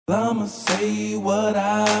I'ma say what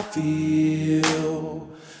I feel,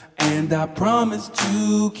 and I promise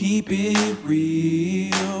to keep it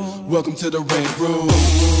real. Welcome to the Rant Room.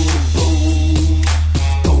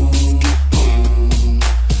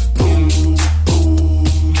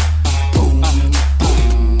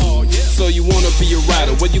 So you wanna be a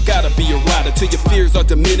rider, well you gotta be a rider till your fears are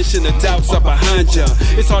diminishing, the doubts are behind ya.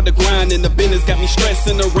 It's hard to grind and the business got me stressed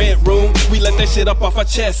in the Rant Room. We let that shit up off our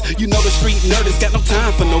chest. You know the street nerd has got no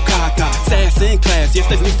time for no caca. Sass in class, yes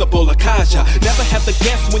that's Mr. Bolakaja. Never have to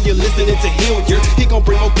guess when you're listening to Hilliard. He gon'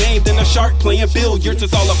 bring more game than a shark playing billiards.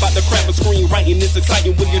 It's all about the craft of screenwriting. It's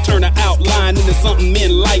exciting when you turn an outline into something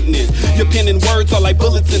enlightening. Your pen and words are like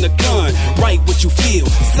bullets in a gun. Write what you feel,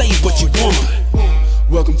 say what you want.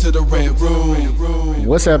 Welcome to the Rant Room.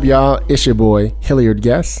 What's up, y'all? It's your boy, Hilliard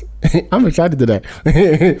Guest. I'm excited today.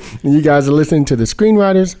 You guys are listening to the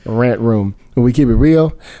Screenwriters Rant Room. We keep it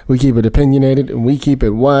real, we keep it opinionated, and we keep it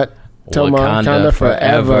what? Wakanda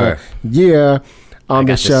forever. Yeah. On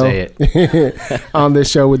the show, on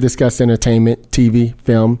this show, we discuss entertainment, TV,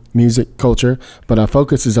 film, music, culture, but our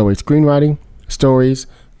focus is always screenwriting, stories,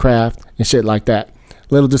 craft, and shit like that.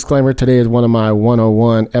 Little disclaimer, today is one of my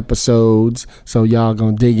 101 episodes, so y'all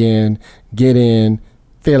gonna dig in, get in,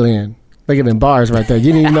 fill in. Look at them bars right there.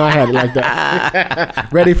 You didn't even know I had it like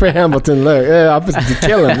that. Ready for Hamilton, look. Yeah, I'm supposed to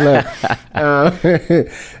kill him, look.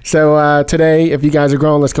 So today, if you guys are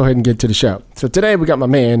grown, let's go ahead and get to the show. So today we got my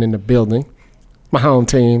man in the building, my home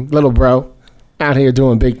team, little bro, out here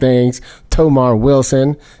doing big things, Tomar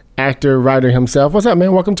Wilson, actor, writer himself. What's up,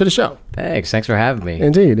 man? Welcome to the show. Thanks for having me.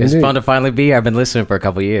 Indeed. It's fun to finally be here. I've been listening for a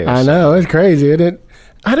couple years. I know. It's crazy, isn't it?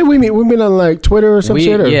 How did we meet? We've been on like Twitter or some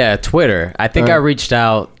shit? Or? Yeah, Twitter. I think I reached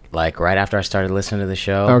out like right after I started listening to the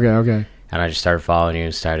show. Okay. And I just started following you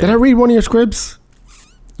and started. Did I read one of your scripts?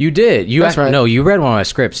 You did. That's right. No, you read one of my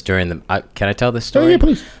scripts during the... can I tell this story? Oh, yeah,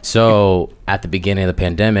 please. So at the beginning of the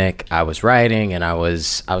pandemic, I was writing and I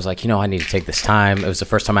was like, I need to take this time. It was the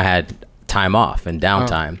first time I had time off and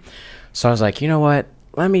downtime. Oh. So I was like, you know what?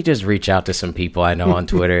 Let me just reach out to some people I know on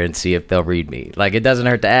Twitter and see if they'll read me. Like, it doesn't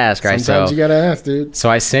hurt to ask, right? Sometimes you gotta ask, dude. So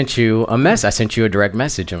I sent you a mess. I sent you a direct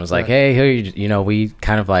message and was like, hey, we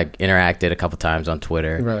kind of like interacted a couple times on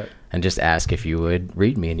Twitter. Right. And just ask if you would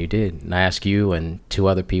read me, and you did. And I asked you and two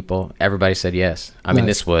other people. Everybody said yes. I mean,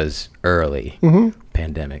 this was early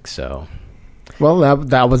pandemic, so... Well,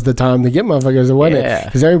 that was the time to get motherfuckers, wasn't it?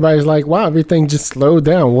 Because everybody's like, wow, everything just slowed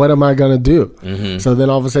down. What am I going to do? Mm-hmm. So then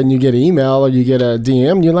all of a sudden you get an email or you get a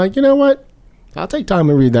DM. You're like, you know what? I'll take time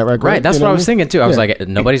and read that right quick. Right, that's what I was thinking, too. I was like,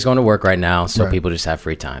 nobody's going to work right now, so people just have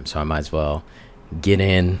free time. So I might as well get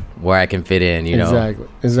in where I can fit in, Exactly.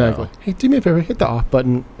 So. Hey, do me a favor. Hit the off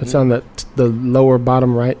button. It's on the lower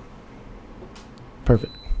bottom right.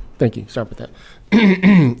 Perfect. Thank you. Sorry about that.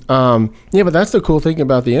 Yeah, but that's the cool thing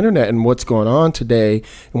about the internet and what's going on today,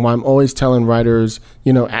 and why I'm always telling writers,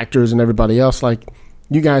 actors and everybody else, like,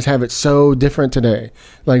 you guys have it so different today.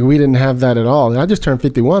 Like, we didn't have that at all. I just turned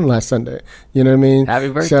 51 last Sunday. You know what I mean? Happy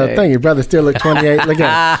birthday. So thank you, brother. Still look 28. Look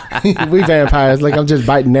at it. We vampires. Like, I'm just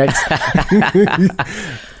biting necks.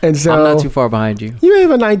 And so I'm not too far behind you. You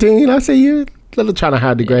have a 19. I see you. Little trying to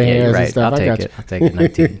hide the gray hairs and stuff. I'll take it.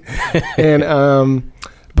 19. And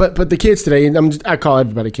But the kids today, I call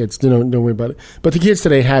everybody kids, don't worry about it. But the kids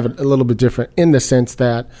today have it a little bit different in the sense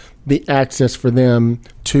that the access for them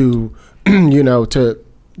to, to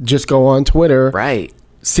just go on Twitter, right,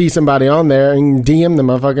 see somebody on there and DM the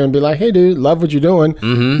motherfucker and be like, hey, dude, love what you're doing.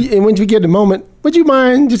 Mm-hmm. And when you get the moment, would you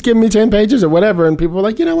mind just giving me 10 pages or whatever? And people are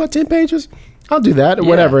like, you know what, 10 pages? I'll do that or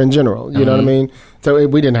whatever in general. You know what I mean? So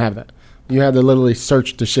we didn't have that. You had to literally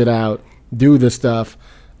search the shit out, do the stuff,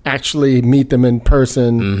 actually meet them in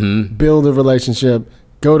person, build a relationship,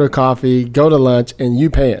 go to coffee, go to lunch, and you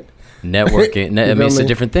pay it. Networking, it's a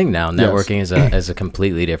different thing now. Networking is a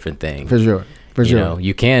completely different thing. For sure.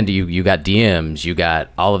 You got DMs, you got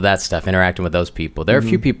all of that stuff, interacting with those people. There are a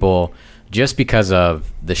few people, just because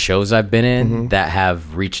of the shows I've been in, that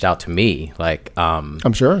have reached out to me. Like,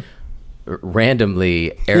 I'm sure.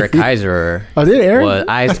 Randomly, Eric Heiser. Oh, did Eric?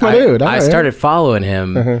 That's my dude. I started following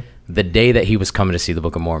him the day that he was coming to see the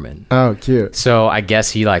Book of Mormon. Oh, cute. So I guess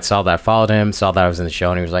he saw that I followed him, saw that I was in the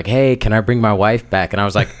show, and he was like, hey, can I bring my wife back? And I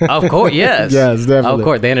was like, of course, yes. Yes, definitely. Of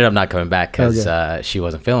course. They ended up not coming back because she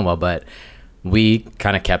wasn't feeling well, but we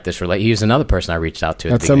kind of kept this relationship. He was another person I reached out to.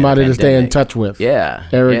 That's somebody to stay in touch with. Yeah.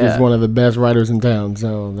 Eric is one of the best writers in town,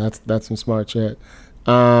 so that's some smart shit.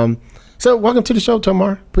 So welcome to the show,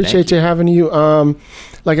 Tomar. Appreciate you having you.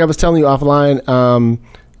 Like I was telling you offline,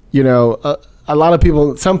 a lot of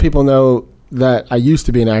people, some people know that I used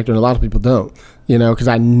to be an actor, and a lot of people don't, because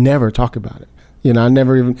I never talk about it. You know, I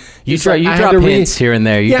never even. You it's like I drop had to hints here and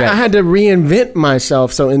there. I had to reinvent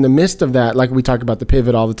myself. So in the midst of that, like we talk about the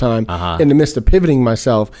pivot all the time, in the midst of pivoting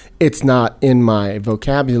myself, it's not in my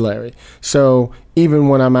vocabulary. So even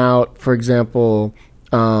when I'm out, for example,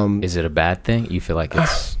 is it a bad thing? You feel like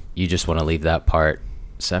it's you just want to leave that part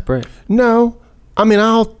separate? No, I mean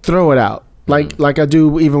I'll throw it out like I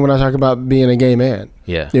do even when I talk about being a gay man.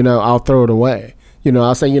 Yeah, you know, I'll throw it away. You know,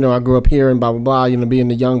 I'll say, you know, I grew up here and blah, blah, blah, you know, being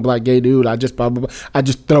the young black gay dude, I just blah, blah, blah. I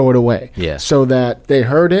just throw it away. Yeah. So that they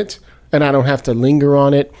heard it and I don't have to linger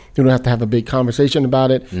on it. You don't have to have a big conversation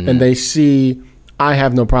about it. And they see I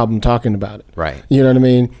have no problem talking about it. Right. You know what I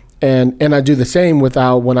mean? And I do the same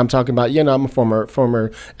when I'm talking about, you know, I'm a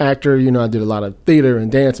former actor, you know, I did a lot of theater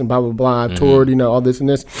and dance and blah, blah, blah. I've toured, you know, all this and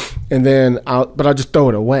this. And then but I'll just throw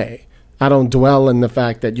it away. I don't dwell in the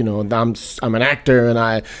fact that, you know, I'm an actor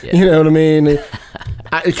and you know what I mean?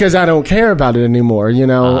 Because I don't care about it anymore, you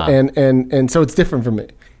know, and so it's different for me,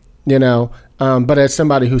 you know. But as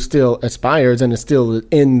somebody who still aspires and is still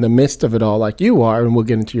in the midst of it all like you are, and we'll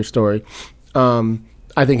get into your story, I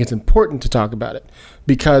think it's important to talk about it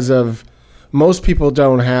because of most people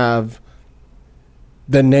don't have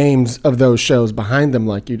the names of those shows behind them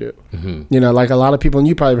like you do. You know, like a lot of people, and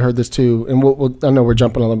you probably have heard this too, and I know we're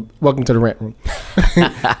jumping on welcome to the rant room.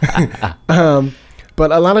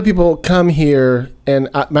 But a lot of people come here, and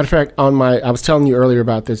matter of fact, I was telling you earlier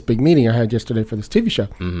about this big meeting I had yesterday for this TV show.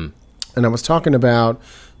 And I was talking about,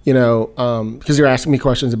 you know, because you're asking me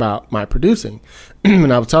questions about my producing.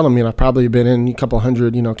 And I was telling them, you know, I've probably been in a couple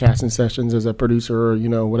hundred, you know, casting sessions as a producer or, you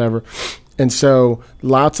know, whatever. And so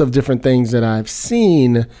lots of different things that I've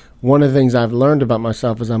seen. One of the things I've learned about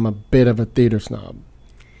myself is I'm a bit of a theater snob.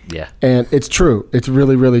 Yeah. And it's true. It's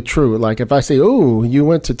really, really true. Like if I say, oh, you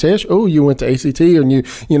went to Tisch, oh, you went to ACT, and you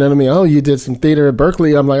know what I mean? Oh, you did some theater at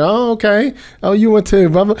Berkeley. I'm like, oh, okay. Oh, you went to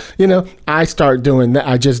blah, blah. You know, I start doing that.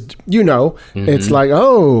 I just, you know, it's like,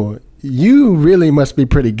 oh, you really must be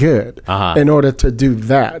pretty good in order to do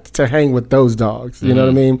that, to hang with those dogs. You know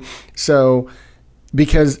what I mean? So,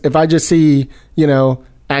 because if I just see, you know,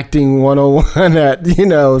 acting 101 at, you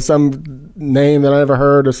know, some name that I never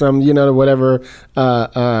heard or some, you know, whatever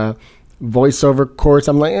voiceover course,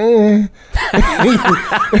 I'm like, I'm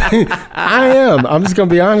just going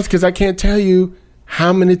to be honest because I can't tell you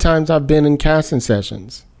how many times I've been in casting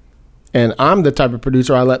sessions. And I'm the type of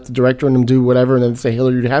producer, I let the director and them do whatever, and then say,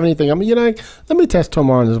 Hillary, do you have anything? I'm, you know, let me test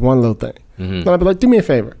Tomar on this one little thing. And I'll be like, do me a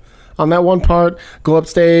favor. On that one part, go up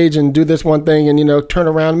stage and do this one thing and, you know, turn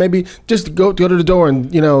around, maybe just go to the door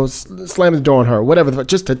and, you know, slam the door on her, whatever,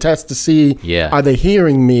 just to test to see, are they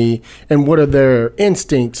hearing me and what are their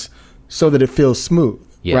instincts so that it feels smooth,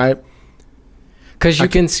 right? Because you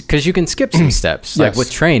can skip some steps, like with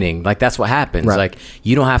training, like that's what happens. Right. Like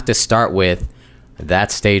you don't have to start with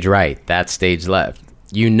that stage right, that stage left.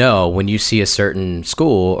 You know, when you see a certain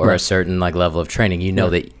school or a certain like level of training, you know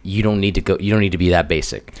that you don't need to be that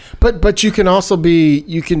basic. But you can also be,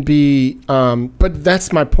 but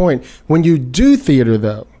that's my point. When you do theater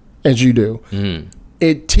though, as you do,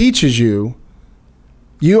 it teaches you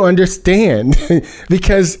understand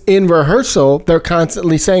because in rehearsal, they're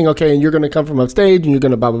constantly saying, okay, and you're going to come from upstage and you're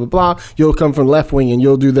going to blah, blah, blah, blah. You'll come from left wing and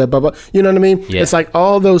you'll do that, blah, blah. You know what I mean? Yeah. It's like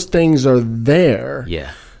all those things are there.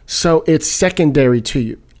 Yeah. So it's secondary to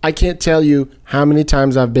you. I can't tell you how many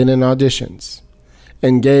times I've been in auditions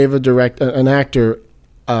and gave an actor,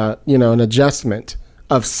 you know, an adjustment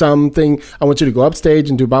of something. I want you to go upstage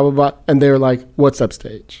and do blah, blah, blah. And they're like, what's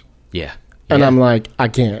upstage? Yeah. And I'm like, I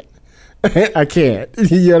can't. I can't.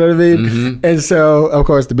 You know what I mean? And so, of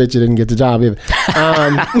course, the bitch didn't get the job either.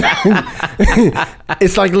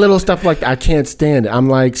 It's like little stuff like that. I can't stand it. I'm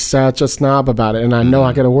like such a snob about it. And I know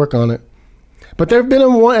I got to work on it. But there have been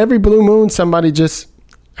every blue moon, somebody just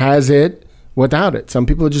has it without it. Some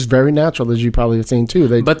people are just very natural, as you probably have seen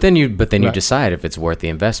too. But then you decide if it's worth the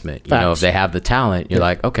investment. You know, if they have the talent, you're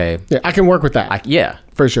like, okay, I can work with that.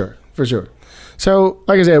 For sure. So,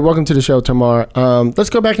 like I said, welcome to the show, Tomar. Let's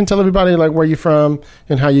go back and tell everybody like where you're from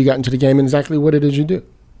and how you got into the game and exactly what it is you do.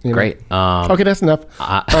 You know? Great. Okay, that's enough.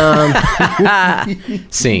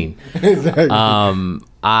 Scene.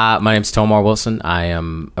 My name's Tomar Wilson. I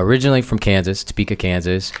am originally from Kansas, Topeka,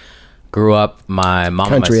 Kansas. Grew up, my mom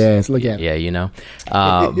country ass, look at it. Yeah, you know.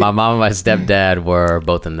 My mom and my stepdad were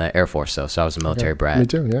both in the Air Force, so I was a military brat. Me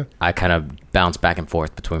too, yeah. I kind of bounced back and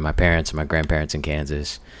forth between my parents and my grandparents in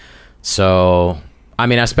Kansas. So, I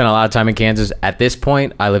mean, I spent a lot of time in Kansas. At this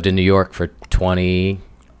point, I lived in New York for 20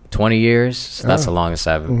 years. So that's the longest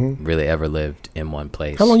I've really ever lived in one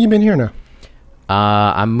place. How long you been here now?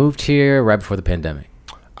 I moved here right before the pandemic.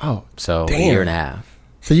 Oh, so damn. a year and a half.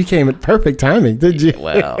 So you came at perfect timing, did you?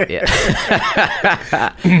 Well, yeah.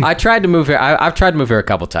 I tried to move here. I've tried to move here a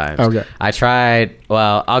couple times. Okay. I tried.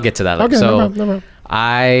 Well, I'll get to that. Okay, So no problem.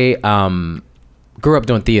 I grew up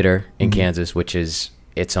doing theater in Kansas, which is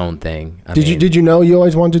its own thing. Did you know you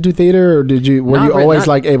always wanted to do theater, or were you always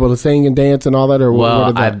like able to sing and dance and all that, or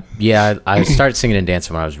well, what I started singing and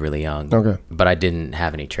dancing when I was really young. Okay. But I didn't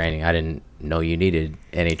have any training. I didn't know you needed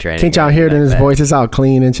any training. Can't y'all hear it in his voice? It's all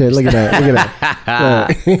clean and shit. Look at that. Look at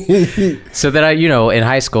that. So that in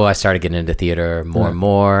high school, I started getting into theater more and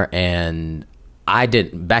more, and I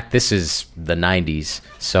didn't. This is the 90s,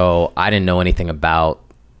 so I didn't know anything about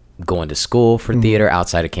going to school for theater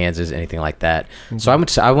outside of Kansas, anything like that. So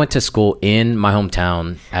I went to school in my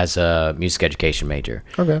hometown as a music education major.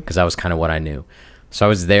 Okay. Because that was kind of what I knew. So I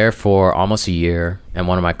was there for almost a year, and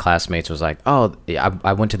one of my classmates was like, "Oh,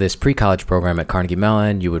 I went to this pre-college program at Carnegie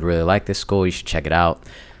Mellon. You would really like this school. You should check it out."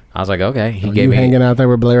 I was like, "Okay." He gave me hanging out there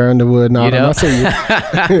with Blair Underwood and all that. I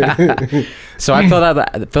see you. So I filled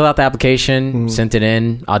out the application, sent it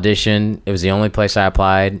in, auditioned. It was the only place I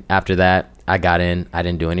applied. After that, I got in. I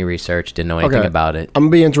didn't do any research, didn't know anything about it. I'm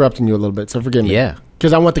gonna be interrupting you a little bit, so forgive me. Yeah.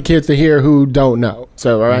 Because I want the kids to hear who don't know.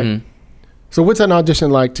 So, all right. So what's an audition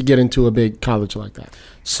like to get into a big college like that?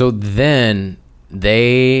 So then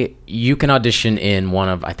you can audition in one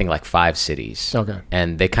of, I think, like 5 cities. Okay.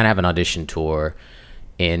 And they kind of have an audition tour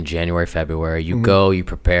in January, February. You go, you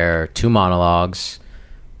prepare 2 monologues,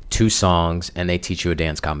 2 songs, and they teach you a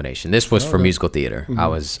dance combination. This was for musical theater. I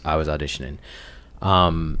was auditioning.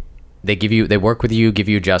 They work with you, give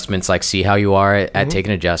you adjustments, like see how you are at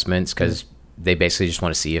taking adjustments, because they basically just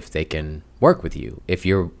want to see if they can work with you. If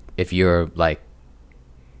you're like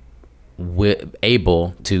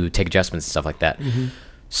able to take adjustments and stuff like that.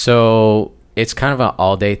 So it's kind of an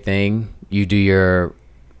all-day thing. You do your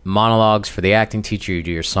monologues for the acting teacher, you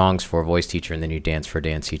do your songs for a voice teacher, and then you dance for a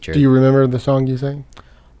dance teacher. Do you remember the song you sang?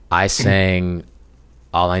 I sang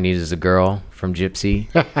All I Need Is a Girl from Gypsy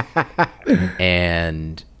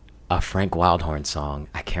and a Frank Wildhorn song.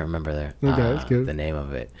 I can't remember the name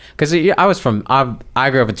of it. Because I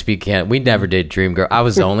grew up in Topeka. We never did Dreamgirl. I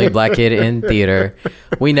was the only black kid in theater.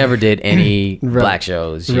 We never did any black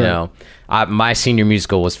shows, you know. My senior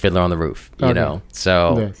musical was Fiddler on the Roof, you know.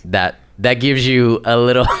 So that gives you a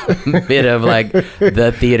little bit of like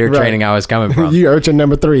the theater training I was coming from. You urchin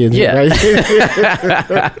number 3, right?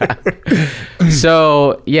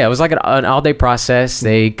 So yeah, it was like an all-day process.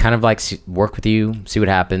 They kind of like work with you, see what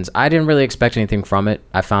happens. I didn't really expect anything from it.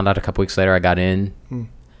 I found out a couple weeks later I got in,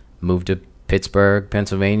 moved to Pittsburgh,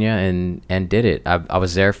 Pennsylvania, and did it. I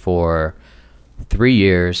was there for 3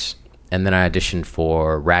 years. And then I auditioned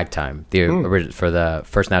for Ragtime, for the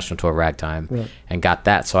first national tour of Ragtime, and got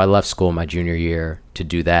that. So I left school my junior year to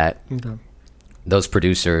do that. Okay. Those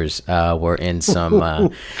producers were in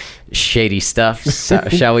some shady stuff,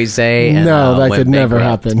 shall we say? And, no, that could never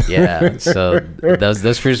happen. Yeah, so those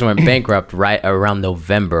producers went bankrupt right around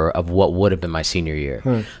November of what would have been my senior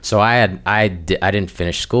year. So I didn't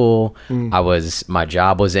finish school. My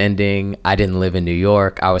job was ending. I didn't live in New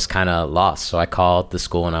York. I was kind of lost. So I called the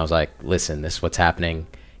school and I was like, "Listen, this is what's happening.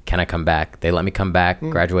 Can I come back?" They let me come back,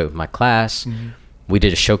 graduate with my class. We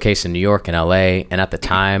did a showcase in New York and LA, and at the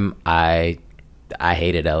time I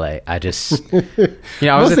hated LA. I just,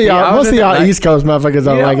 most of y'all East Coast motherfuckers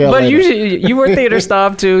don't like LA. But you were a theater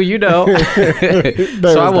snob too, you know.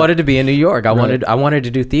 So I wanted to be in New York. I wanted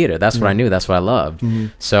to do theater. That's what I knew. That's what I loved.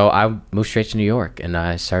 So I moved straight to New York and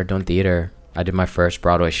I started doing theater. I did my first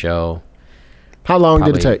Broadway show. How long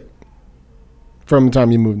did it take from the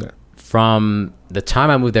time you moved there? From the time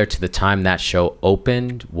I moved there to the time that show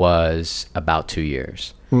opened was about 2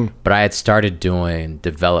 years. But I had started doing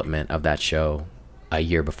development of that show a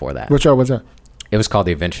year before that. What show was that? It was called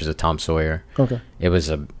The Adventures of Tom Sawyer. Okay. It was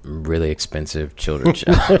a really expensive children's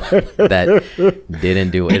show that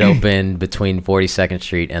didn't do it. It opened between 42nd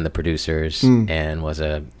Street and the producers and was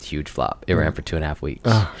a huge flop. It ran for 2.5 weeks.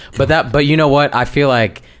 But you know what? I feel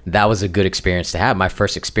like that was a good experience to have. My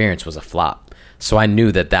first experience was a flop. So I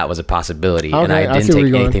knew that was a possibility, and I didn't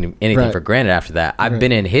take anything for granted after that. I've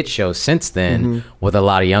been in hit shows since then with a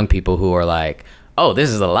lot of young people who are like, "Oh, this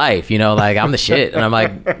is the life," like I'm the shit, and I'm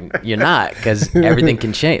like, "You're not," because everything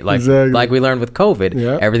can change. Like we learned with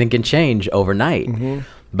COVID, everything can change overnight.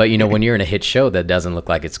 But when you're in a hit show that doesn't look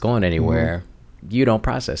like it's going anywhere, you don't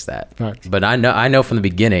process that. Right. But I know from the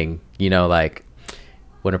beginning, like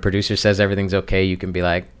when a producer says everything's okay, you can be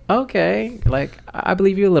like, "Okay, like I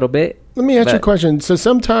believe you a little bit." Let me ask you a question. So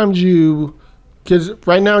sometimes because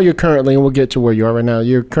right now you're currently, and we'll get to where you are right now,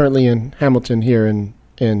 you're currently in Hamilton here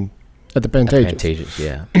at the Pantages. Pantages,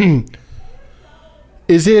 yeah.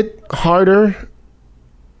 Is it harder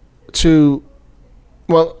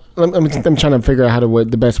well, I'm trying to figure out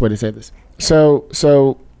the best way to say this.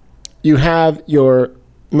 So you have your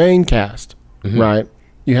main cast, right?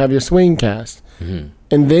 You have your swing cast, and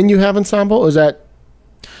then you have ensemble. Is that?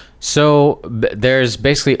 So there's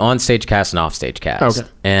basically on-stage cast and off-stage cast. Okay.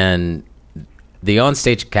 And the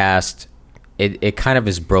on-stage cast, it kind of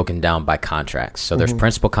is broken down by contracts. So there's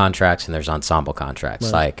principal contracts and there's ensemble contracts.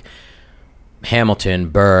 Right. Like Hamilton,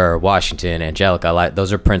 Burr, Washington, Angelica, like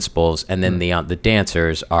those are principals, and then the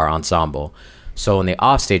dancers are ensemble. So in the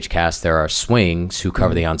offstage cast, there are swings who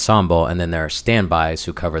cover the ensemble, and then there are standbys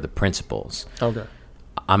who cover the principals. Okay.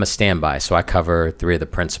 I'm a standby, so I cover 3 of the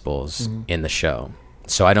principals in the show.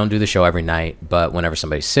 So I don't do the show every night, but whenever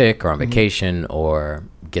somebody's sick or on vacation or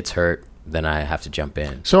gets hurt, then I have to jump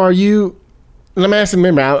in. So are you? Let me ask.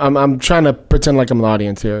 Remember, I'm trying to pretend like I'm an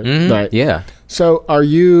audience here. Right. Yeah. So are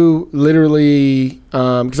you literally?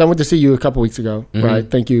 Because I went to see you a couple weeks ago. Right.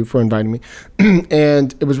 Thank you for inviting me.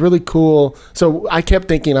 And it was really cool. So I kept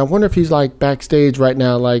thinking, I wonder if he's like backstage right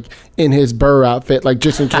now, like in his Burr outfit, like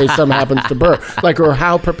just in case something happens to Burr, like, or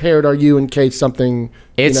how prepared are you in case something?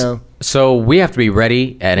 So we have to be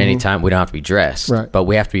ready at any time. We don't have to be dressed, right? But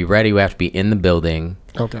we have to be ready. We have to be in the building.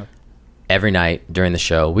 Okay. Every night during the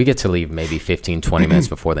show. We get to leave maybe 15, 20 minutes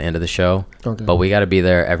before the end of the show. Okay. But we got to be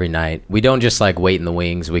there every night. We don't just like wait in the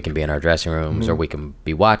wings. We can be in our dressing rooms or we can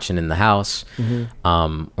be watching in the house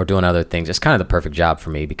or doing other things. It's kind of the perfect job for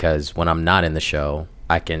me because when I'm not in the show,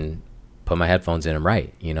 I can put my headphones in and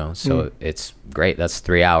write, you know? So it's great. That's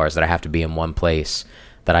 3 hours that I have to be in one place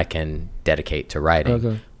that I can dedicate to writing.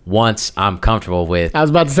 Okay. Once I'm comfortable with, I was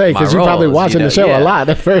about to say, because you're probably watching the show a lot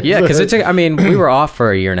at first. Yeah, because we were off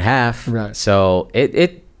for a year and a half, right? So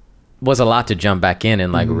it was a lot to jump back in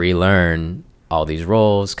and like relearn all these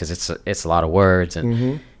roles because it's a lot of words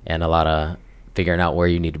and a lot of figuring out where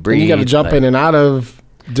you need to breathe. And you got to jump in and out of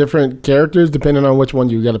different characters depending on which one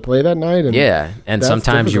you got to play that night. And and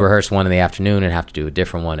sometimes you rehearse one in the afternoon and have to do a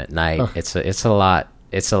different one at night. Oh. It's a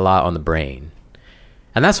lot on the brain.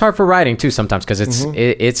 And that's hard for writing too sometimes because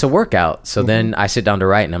it's a workout. So then I sit down to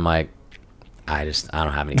write and I'm like, I don't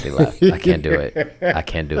have anything left. I can't do it. I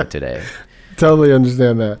can't do it today. Totally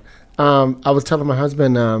understand that. I was telling my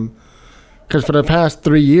husband because for the past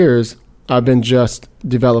 3 years I've been just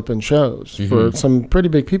developing shows for some pretty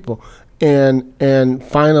big people, and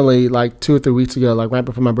finally like 2 or 3 weeks ago, like right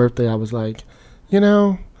before my birthday, I was like,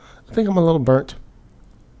 I think I'm a little burnt.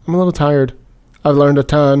 I'm a little tired. I've learned a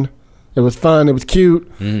ton. It was fun. It was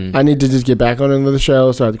cute. I need to just get back on another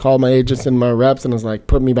show. So I called my agents and my reps and I was like,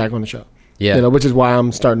 put me back on the show. Yeah. Which is why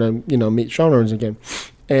I'm starting to, meet showrunners again.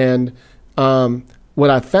 And what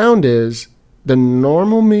I found is the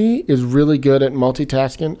normal me is really good at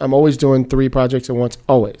multitasking. I'm always doing 3 projects at once,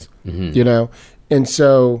 always, And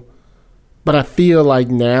so, but I feel like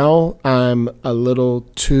now I'm a little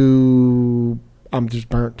too, I'm just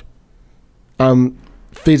burnt.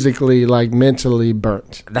 Physically, like mentally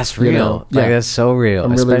burnt. That's real. That's so real.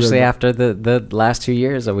 I'm especially really after the last 2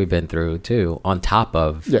 years that we've been through too, on top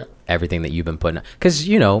of everything that you've been putting. Because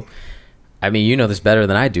this better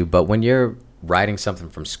than I do, but when you're writing something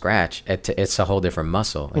from scratch, it's a whole different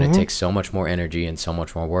muscle, and it takes so much more energy and so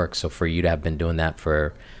much more work. So for you to have been doing that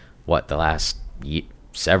for the last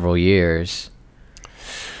several years.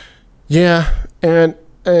 And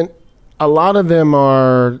a lot of them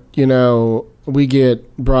are, we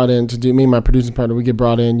get brought in to do, me and my producing partner, we get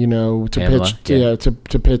brought in, to Pamela, pitch,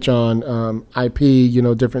 to pitch on IP,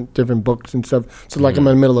 different books and stuff. So like I'm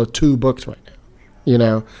in the middle of 2 books right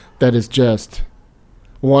now, that is just,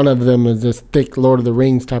 one of them is this thick Lord of the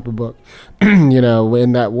Rings type of book,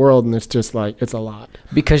 in that world, and it's just like, it's a lot.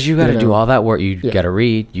 Because you got to do all that work. You got to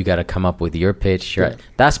read, you got to come up with your pitch.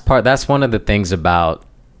 That's one of the things about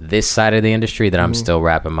this side of the industry that I'm still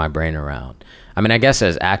wrapping my brain around. I mean, I guess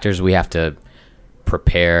as actors, we have to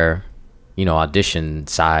prepare, audition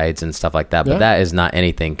sides and stuff like that. But that is not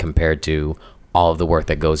anything compared to all of the work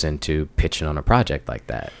that goes into pitching on a project like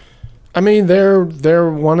that. I mean, they're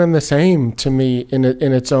one and the same to me in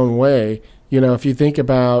its own way. If you think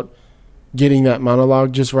about getting that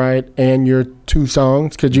monologue just right and your 2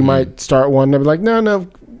 songs, because you might start one and be like, no,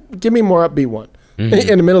 give me more upbeat one in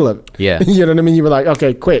the middle of it. Yeah. You know what I mean? You were like,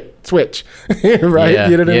 okay, quit, switch, right? Yeah.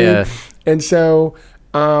 You know what I mean? And so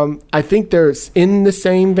I think they're in the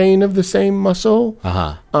same vein of the same muscle.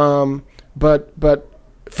 But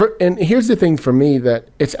here's the thing for me, that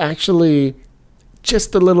it's actually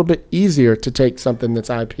just a little bit easier to take something that's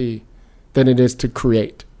IP than it is to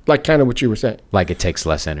create. Like kind of what you were saying. Like it takes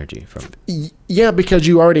less energy from. Yeah, because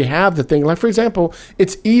you already have the thing. Like, for example,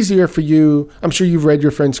 it's easier for you. I'm sure you've read your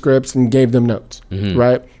friend's scripts and gave them notes,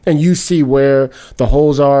 right? And you see where the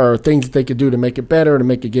holes are or things that they could do to make it better, to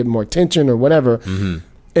make it get more attention or whatever.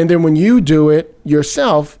 And then when you do it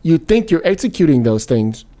yourself, you think you're executing those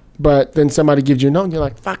things, but then somebody gives you a note and you're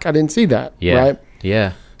like, fuck, I didn't see that, right?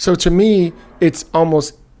 Yeah. So to me, it's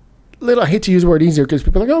almost I hate to use the word easier because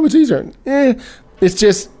people are like, oh, it's easier. It's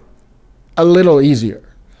just a little easier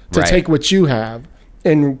to take what you have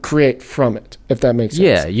and create from it, if that makes sense.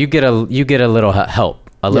 Yeah, you get a little help,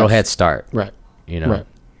 a little head start. Right. You know. Right.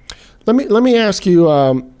 Let me ask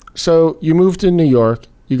you. So you moved to New York.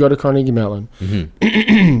 You go to Carnegie Mellon.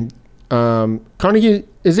 Carnegie,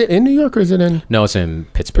 is it in New York or is it in? No, it's in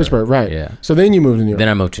Pittsburgh. Pittsburgh, right? Yeah. So then you moved to New York. Then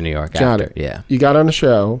I moved to New York. Got after. it. Yeah. You got on a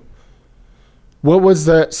show. What was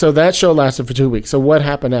so that show lasted for 2 weeks. So what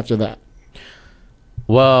happened after that?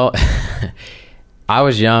 Well, I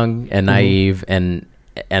was young and naive, and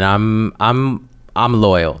I'm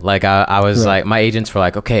loyal. Like I was like, my agents were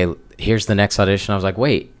like, okay, here's the next audition. I was like,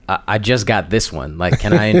 wait, I just got this one. Like,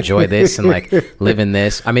 can I enjoy this and like live in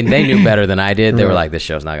this? I mean, they knew better than I did. They were like, this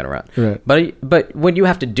show's not gonna run. Right. But when you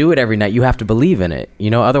have to do it every night, you have to believe in it. You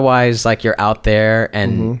know, otherwise, like you're out there,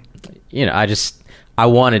 and you know, I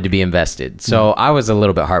wanted to be invested. So I was a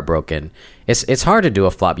little bit heartbroken. It's hard to do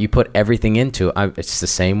a flop. You put everything into it. It's the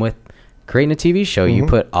same with creating a TV show. You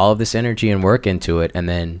put all of this energy and work into it, and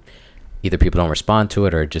then either people don't respond to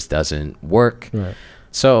it or it just doesn't work. Right.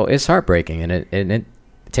 So it's heartbreaking, and it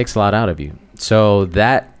takes a lot out of you. So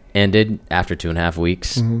that ended after 2.5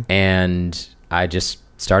 weeks, and I just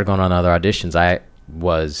started going on other auditions. I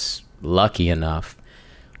was lucky enough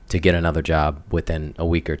to get another job within a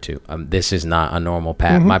week or two. This is not a normal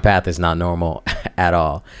path. My path is not normal at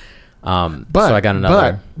all. So I got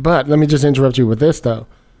another. But let me just interrupt you with this though.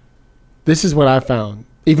 This is what I found.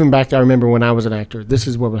 Even back, I remember when I was an actor, this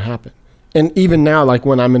is what would happen. And even now, like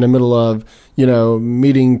when I'm in the middle of, you know,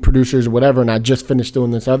 meeting producers or whatever, and I just finished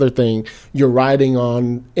doing this other thing, you're riding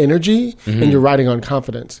on energy and you're riding on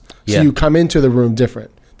confidence. So you come into the room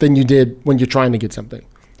different than you did when you're trying to get something.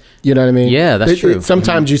 You know what I mean? Yeah, that's true.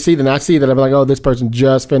 Sometimes you see that, and I see that, I'm like, oh, this person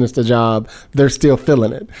just finished the job. They're still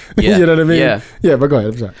feeling it. Yeah. You know what I mean? Yeah. Yeah, but go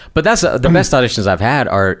ahead. I'm sorry. But that's the best auditions I've had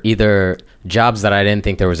are either jobs that I didn't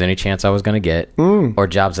think there was any chance I was going to get or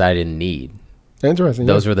jobs that I didn't need. Interesting.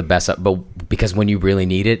 Those were the best. But because when you really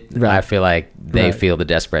need it, I feel like they feel the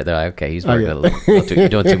desperate. They're like, okay, he's working a little you're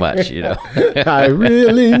doing too much, you know. I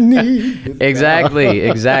really need it. Exactly.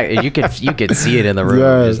 You could see it in the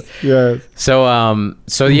room. Yes.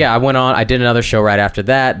 So yeah, I went on. I did another show right after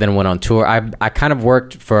that. Then went on tour. I kind of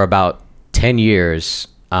worked for about 10 years.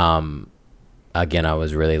 Again, I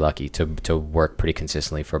was really lucky to work pretty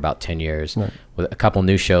consistently for about 10 years with a couple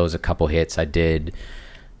new shows, a couple hits. I did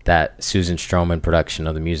that Susan Stroman production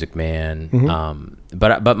of The Music Man.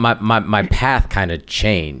 But my path kind of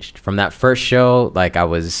changed from that first show. Like I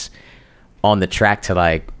was on the track to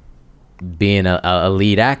like being a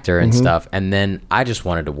lead actor and stuff. And then I just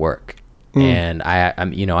wanted to work. And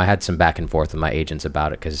I had some back and forth with my agents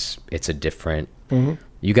about it because it's a different,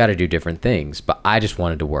 you got to do different things, but I just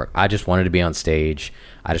wanted to work. I just wanted to be on stage.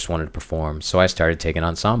 I just wanted to perform. So I started taking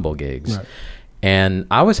ensemble gigs. Right. And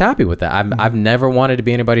I was happy with that. I've never wanted to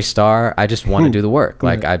be anybody's star. I just want to do the work.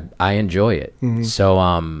 Like I enjoy it.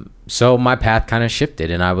 So my path kind of shifted,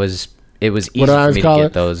 and it was easy for me to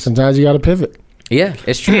get those. Sometimes you got to pivot. Yeah,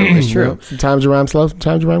 it's true. It's true. Sometimes you rhyme slow,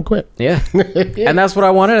 sometimes you rhyme quick. Yeah. And that's what I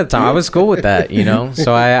wanted at the time. I was cool with that, you know.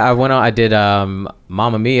 So I went on. I did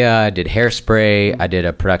Mamma Mia. I did Hairspray. I did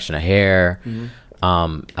a production of Hair.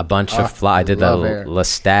 A bunch of I did the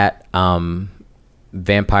Lestat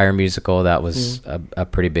vampire musical that was a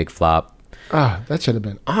pretty big flop. That should have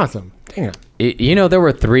been awesome. Damn. You know, there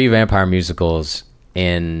were 3 vampire musicals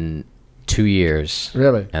in 2 years.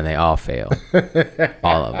 Really? And they all failed.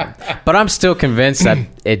 All of them. But I'm still convinced that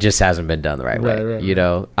it just hasn't been done the right way. Right. You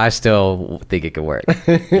know, I still think it could work.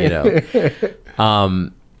 You know.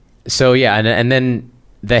 So yeah, and then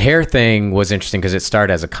the Hair thing was interesting because it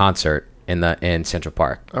started as a concert in Central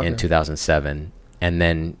Park in 2007, and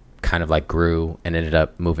then kind of like grew and ended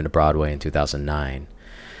up moving to Broadway in 2009.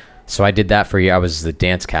 So I did that for a year. I was the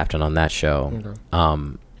dance captain on that show,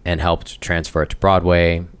 and helped transfer it to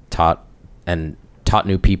Broadway, taught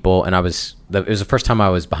new people. And it was the first time I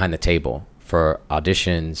was behind the table for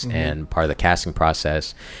auditions and part of the casting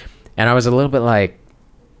process. And I was a little bit like,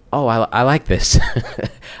 oh, I like this.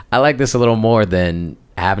 I like this a little more than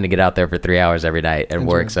having to get out there for 3 hours every night and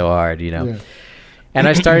work so hard, you know? Yeah. And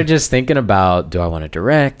I started just thinking about, do I want to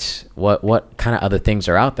direct? What kind of other things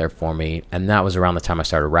are out there for me? And that was around the time I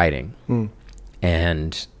started writing.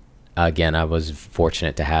 And again, I was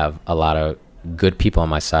fortunate to have a lot of good people on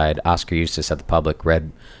my side. Oscar Eustace at the Public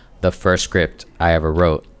read the first script I ever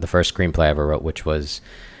wrote, the first screenplay I ever wrote, which was...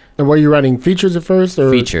 And were you writing features at first?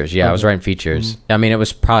 Or? Features, yeah. Okay. I was writing features. I mean, it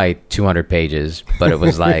was probably 200 pages, but it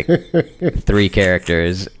was like 3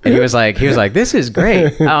 characters. And he was like, this is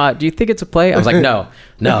great. Do you think it's a play? I was like, no,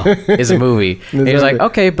 it's a movie. And he was like,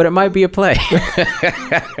 okay, but it might be a play.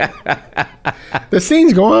 The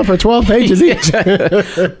scenes go on for 12 pages each. But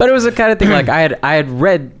it was the kind of thing, like I had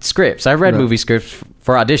read scripts. I read movie scripts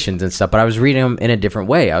for auditions and stuff, but I was reading them in a different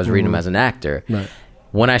way. I was reading them as an actor. Right.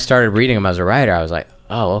 When I started reading them as a writer, I was like,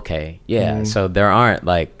 oh, okay, yeah. So there aren't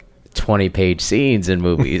like 20-page scenes in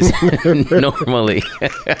movies normally.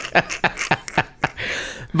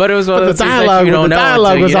 But it was one of those things that you don't know. The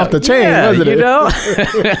dialogue was off the chain, wasn't it? You know?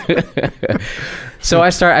 So I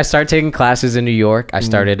started taking classes in New York. I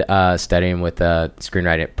started studying with a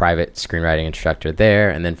private screenwriting instructor there,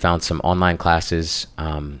 and then found some online classes.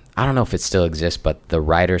 I don't know if it still exists, but the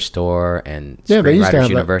Writer Store and Screenwriters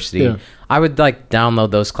University. Yeah. I would like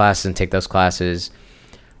download those classes and take those classes.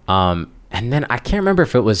 And then I can't remember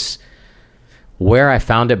if it was where I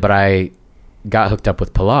found it, but I got hooked up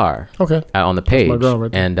with Pilar on the page. That's my girl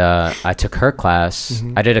right there. And I took her class.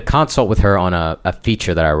 I did a consult with her on a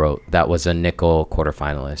feature that I wrote that was a Nickel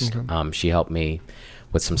quarterfinalist. She helped me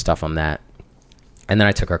with some stuff on that. And then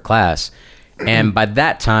I took her class. And by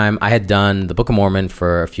that time, I had done the Book of Mormon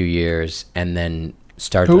for a few years and then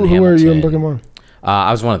started doing Hamilton. Who were you in Book of Mormon?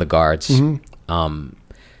 I was one of the guards.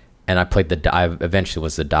 And I played I eventually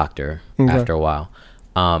was the doctor after a while.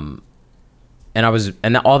 And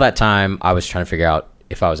all that time I was trying to figure out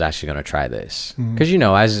if I was actually going to try this. Cause you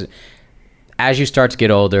know, as you start to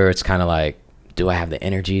get older, it's kind of like, do I have the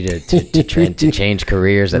energy to change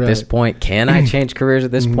careers at this point? Can I change careers at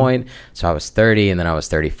this point? So I was 30 and then I was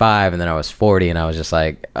 35 and then I was 40 and I was just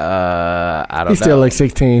like, I don't know. He's still like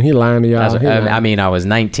 16. He lying to y'all. I mean, I was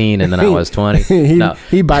 19 and then I was 20.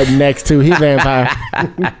 He biting necks too. He's vampire.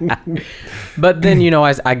 But then, you know,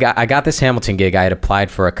 I got this Hamilton gig. I had applied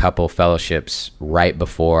for a couple fellowships right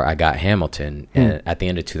before I got Hamilton at the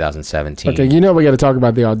end of 2017. Okay, you know we got to talk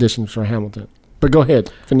about the auditions for Hamilton. But go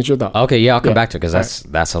ahead, finish your thought. Okay, yeah, I'll come back to it because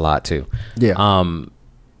that's a lot too. Yeah.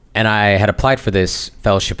 And I had applied for this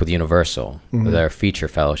fellowship with Universal, their feature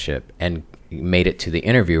fellowship, and made it to the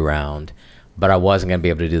interview round, but I wasn't going to be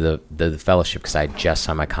able to do the fellowship because I had just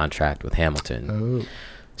signed my contract with Hamilton. Oh.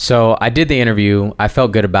 So I did the interview. I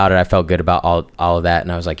felt good about it. I felt good about all of that,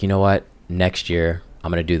 and I was like, you know what? Next year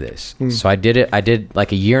I'm going to do this. So I did it. I did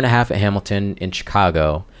like a year and a half at Hamilton in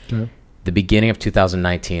Chicago. Okay. The beginning of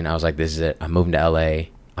 2019, I was like, this is it. I'm moving to LA.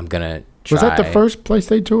 I'm going to try. Was that the first place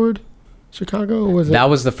they toured? Chicago? Or was it? That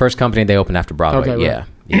was the first company they opened after Broadway. Okay,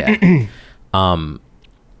 right. Yeah.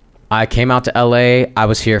 I came out to LA. I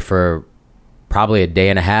was here for probably a day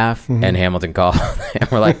and a half, and Hamilton called and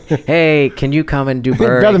we're like, hey, can you come and do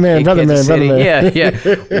Burr? brother man. Yeah.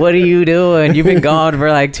 What are you doing? You've been gone for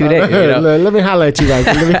like 2 days. You know? Let me holler at you guys.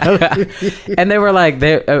 And they were like,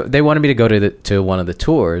 they wanted me to go to one of the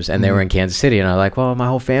tours, and they were in Kansas City, and I was like, well, my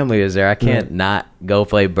whole family is there. I can't not go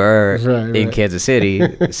play Burr in Kansas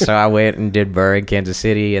City. So I went and did Burr in Kansas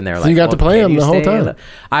City, and they were like, you got to play him the whole time?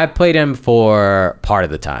 I played him for part of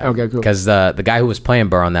the time. Okay, cool. Because the guy who was playing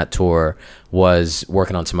Burr on that tour was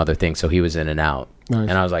working on some other things, so he was in and out. Nice.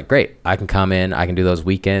 And I was like, great, I can come in, I can do those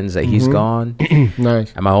weekends that he's gone.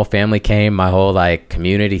 Nice. And my whole family came, my whole like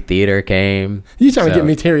community theater came. You trying to get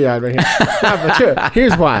me teary-eyed right here. But sure,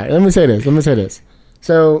 here's why. Let me say this.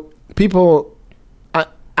 So people,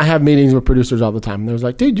 I have meetings with producers all the time. And they was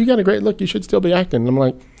like, dude, you got a great look, you should still be acting. And I'm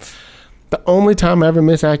like, the only time I ever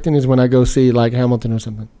miss acting is when I go see like Hamilton or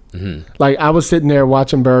something. Like I was sitting there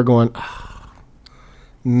watching Burr going,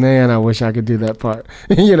 man, I wish I could do that part,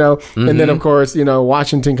 you know? And then, of course, you know,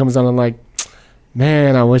 Washington comes on and like,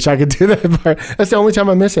 man, I wish I could do that part. That's the only time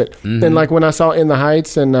I miss it. And like when I saw In the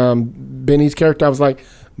Heights and Benny's character, I was like,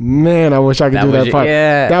 man, I wish I could do that part.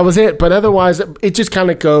 Yeah. That was it. But otherwise, it just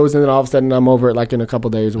kind of goes, and then all of a sudden I'm over it like in a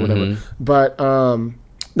couple days or whatever. But no,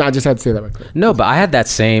 I just had to say that right quick. No, but I had that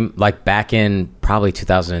same, like back in probably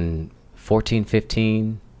 2014,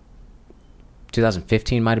 15,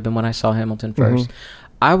 2015 might have been when I saw Hamilton first.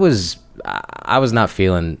 I was not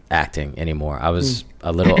feeling acting anymore. I was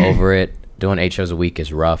a little over it. Doing 8 shows a week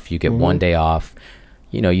is rough. You get one day off.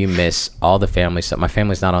 You know, you miss all the family stuff. My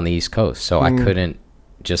family's not on the East Coast, so I couldn't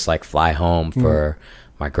just like fly home for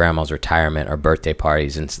my grandma's retirement or birthday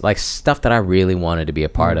parties and like stuff that I really wanted to be a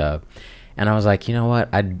part of. And I was like, you know what?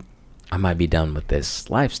 I might be done with this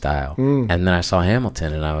lifestyle. And then I saw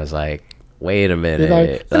Hamilton, and I was like, wait a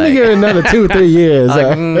minute. Let me give it another 2-3 years.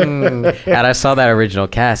 And I saw that original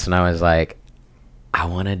cast, and I was like, I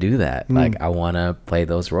want to do that. Like, I want to play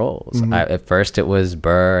those roles. At first, it was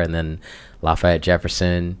Burr, and then Lafayette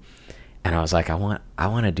Jefferson, and I was like, I want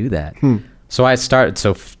to do that. So I started.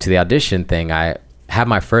 So to the audition thing, I had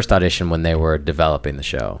my first audition when they were developing the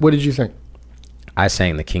show. What did you think? I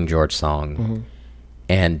sang the King George song.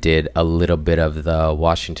 And did a little bit of the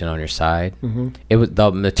Washington on Your Side. It was,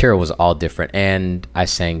 the material was all different, and I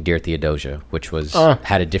sang Dear Theodosia, which was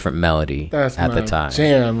had a different melody at the time.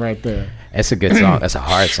 Jam right there. It's a good song. It's a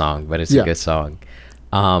hard song, but it's a good song.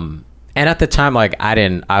 And at the time, like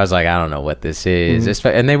I was like, I don't know what this is.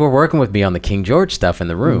 And they were working with me on the King George stuff in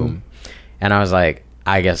the room, and I was like,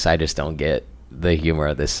 I guess I just don't get the humor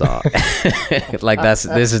of this song. Like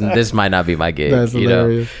this might not be my gig. That's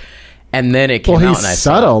hilarious. Know. And then it came out, and I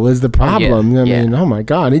subtle is the problem. I mean, oh my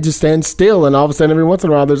God, he just stands still, and all of a sudden, every once in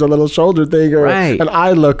a while, there's a little shoulder thing or an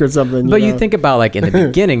eye look or something. But you think about, like, in the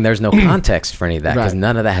beginning, there's no context for any of that because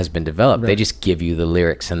none of that has been developed. They just give you the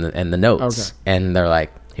lyrics and the notes, and they're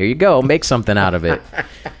like, "Here you go, make something out of it."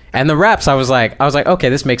 And the raps, I was like, okay,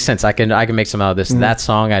 this makes sense. I can make something out of this. That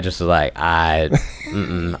song, I just was like, I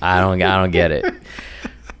don't get it.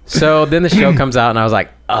 So then the show comes out, and I was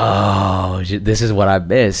like, oh, this is what I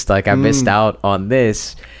missed. Like, I missed out on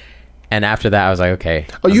this. And after that, I was like, okay.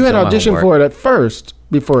 Oh, you had auditioned for it at first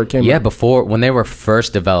before it came out? Yeah, when they were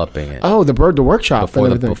first developing it. Oh, the workshop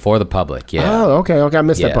before the public, yeah. Oh, okay. I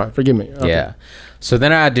missed that part. Forgive me. Okay. Yeah. So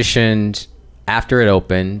then I auditioned after it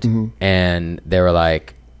opened, and they were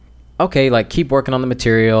like, okay, like, keep working on the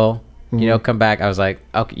material. You know, come back. I was like,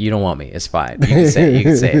 okay, you don't want me. It's fine. You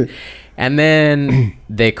can say it. And then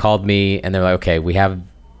they called me, and they're like, okay, we have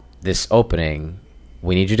this opening.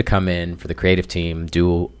 We need you to come in for the creative team,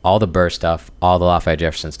 do all the Burr stuff, all the Lafayette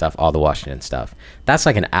Jefferson stuff, all the Washington stuff. That's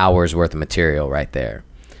like an hour's worth of material right there.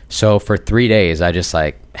 So for 3 days, I just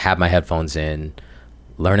like had my headphones in,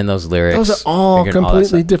 learning those lyrics. Those are all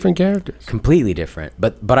completely different characters. Completely different.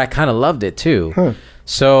 But I kind of loved it too.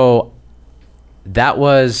 So that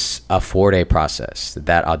was a 4-day process,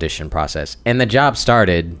 that audition process. And the job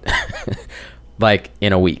started like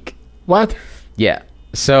in a week. What? Yeah.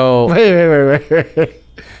 So wait.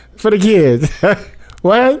 For the kids.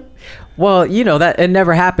 What? Well, you know that it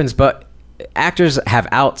never happens, but actors have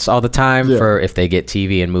outs all the time for if they get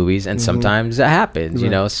TV and movies, and sometimes it happens, you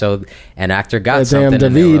know. So an actor got something.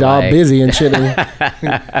 Damn David, all busy and shit.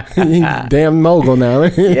 Damn mogul now.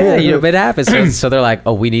 Yeah, you know, but it happens. So they're like,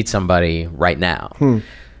 oh, we need somebody right now.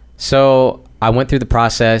 So I went through the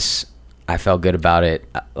process. I felt good about it.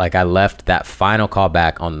 Like, I left that final call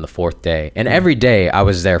back on the 4th day, and every day I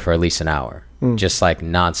was there for at least an hour, just like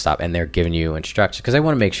nonstop. And they're giving you instructions because they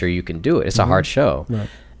want to make sure you can do it. It's a hard show. Right.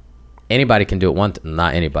 Anybody can do it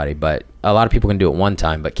not anybody, but a lot of people can do it one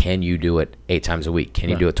time, but can you do it 8 times a week? Can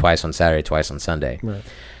you do it twice on Saturday, twice on Sunday? Right.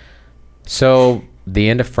 So the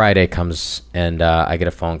end of Friday comes, and I get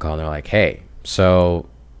a phone call, and they're like, hey, so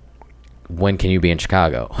when can you be in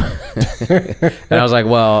Chicago? And I was like,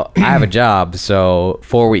 well, I have a job, so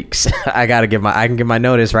 4 weeks. I can give my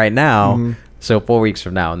notice right now. So 4 weeks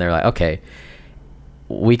from now. And they're like, okay,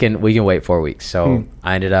 we can wait 4 weeks. So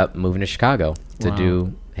I ended up moving to Chicago to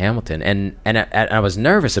do Hamilton, and I was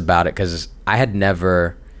nervous about it because I had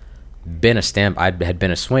never been a I had been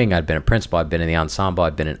a swing, I'd been a principal, I'd been in the ensemble,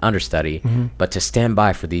 I'd been an understudy, but to stand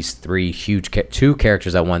by for these 3 huge 2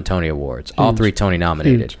 characters that won Tony Awards, all 3 Tony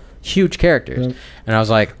nominated, huge characters, and I was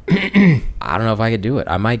like, I don't know if I could do it.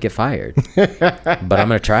 I might get fired, but I'm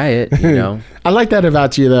gonna try it. You know, I like that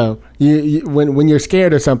about you, though. You when you're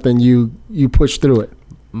scared of something, you push through it.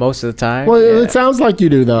 Most of the time. Well, it sounds like you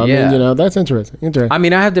do, though. I mean, you know, that's interesting. I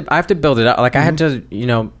mean, I have to build it up. Like, I had to, you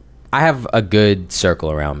know, I have a good circle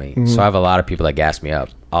around me. So I have a lot of people that gas me up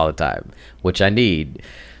all the time, which I need.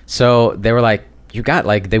 So they were like, you got,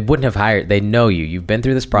 like, they wouldn't have hired, they know you. You've been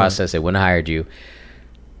through this process. They wouldn't have hired you.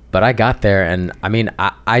 But I got there, and I mean,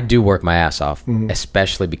 I do work my ass off,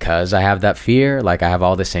 especially because I have that fear. Like, I have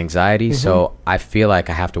all this anxiety. So I feel like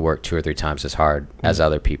I have to work 2 or 3 times as hard as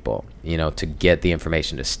other people, you know, to get the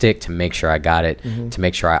information to stick, to make sure I got it, to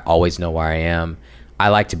make sure I always know where I am. I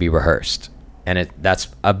like to be rehearsed. And that's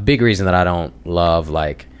a big reason that I don't love,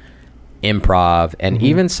 like, improv. And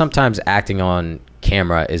even sometimes acting on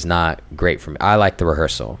camera is not great for me. I like the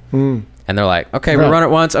rehearsal. And they're like, okay, we run it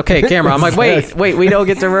once. Okay, camera. I'm like, wait, we don't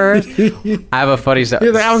get to rehearse? I have a funny story.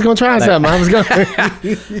 Like, I was going to try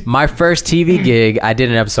something. My first TV gig, I did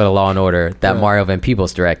an episode of Law & Order that Mario Van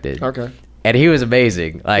Peebles directed. Okay. And he was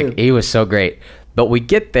amazing. Like, he was so great. But we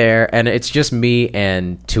get there, and it's just me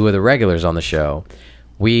and two of the regulars on the show.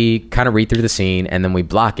 We kind of read through the scene, and then we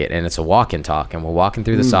block it, and it's a walk and talk. And we're walking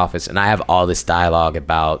through this office, and I have all this dialogue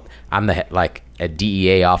about I'm a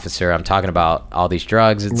DEA officer. I'm talking about all these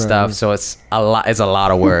drugs and stuff. So it's a lot. It's a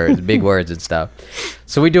lot of words, big words and stuff.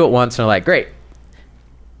 So we do it once, and we're like, great.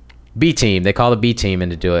 B team. They call the B team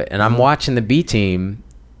in to do it, and I'm watching the B team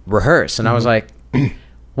rehearse, and I was like,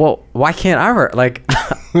 well, why can't I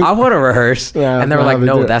I want to rehearse. And they were like,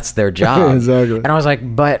 no, that's their job. Exactly. And I was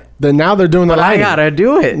like, but then now they're doing the lighting. I gotta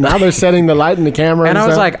do it. Now they're setting the light and the camera. And I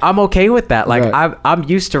was stuff. like, I'm okay with that. Like, I'm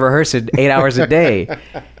used to rehearsing 8 hours a day.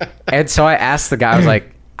 And so I asked the guy, I was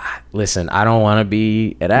like, listen, I don't want to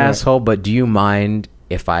be an asshole, but do you mind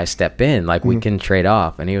if I step in? Like, we can trade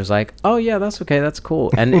off. And he was like, oh yeah, that's okay, that's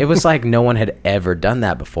cool. And it was like no one had ever done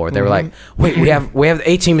that before. They were like, wait, we have the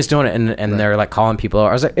A team is doing it, and they're like calling people.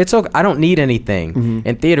 I was like, it's okay, I don't need anything.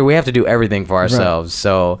 In theater we have to do everything for ourselves.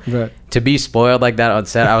 So to be spoiled like that on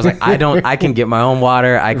set, I was like, I can get my own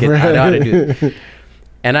water. I know how to do it.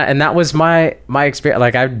 And that was my experience.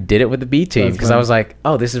 Like, I did it with the B team because I was like,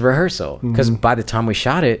 oh, this is rehearsal. Because by the time we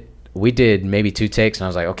shot it, we did maybe 2 takes, and I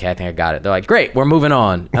was like, okay, I think I got it. They're like, great, we're moving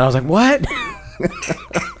on. And I was like, what?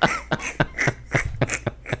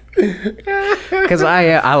 Because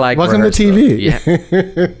I like welcome rehearsal. to TV. Yeah.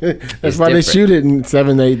 That's why they shoot it in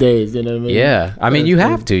 7-8 days. You know what I mean? Yeah, I mean, you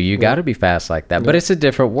have to. You got to be fast like that. But it's a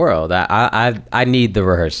different world. I need the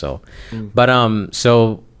rehearsal. But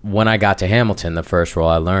so when I got to Hamilton, the first role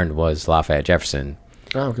I learned was Lafayette Jefferson.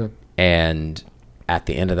 Oh, okay. And at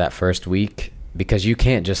the end of that first week, because you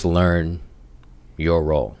can't just learn your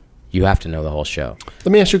role, you have to know the whole show.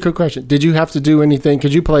 Let me ask you a quick question. Did you have to do anything?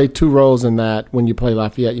 Because you play 2 roles in that when you play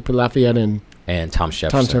Lafayette. You play Lafayette and Thomas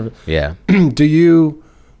Jefferson. Yeah. Do you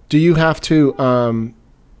have to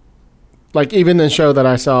like, even in the show that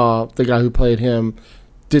I saw, the guy who played him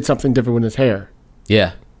did something different with his hair?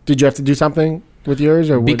 Yeah. Did you have to do something with yours,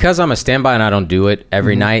 or because I'm a standby and I don't do it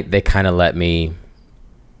every night? They kind of let me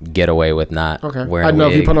get away with not wearing I don't know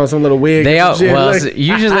if you put on some little wig.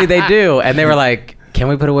 Usually they do, and they were like, can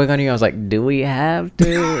we put a wig on you? I was like, do we have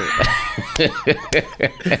to?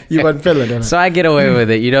 You wasn't feeling it. So I get away with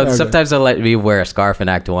it. Sometimes they'll let me wear a scarf in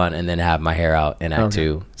act 1 and then have my hair out in act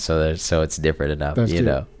 2. So it's different enough. That's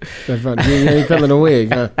That's fun. You ain't feeling a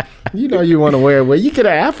wig, huh? You want to wear a wig. You could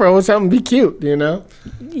have afro or something, be cute, Yeah.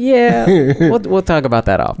 we'll talk about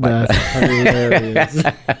that off. That's hilarious.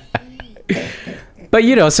 But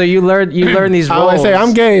so you learn these roles. I always say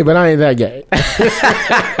I'm gay, but I ain't that gay.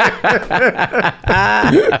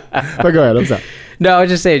 But go ahead. I'm sorry. No, I was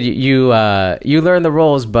just saying you learn the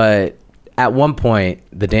roles, but at one point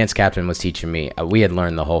the dance captain was teaching me. We had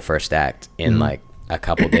learned the whole first act in like a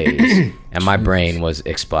couple days, and my brain was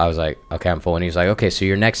I was like, okay, I'm full. And he was like, okay, so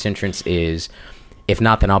your next entrance is, if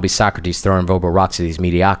not, then I'll be Socrates throwing verbal rocks at these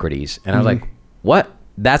mediocrities. And I was like, what?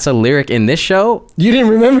 That's a lyric in this show? You didn't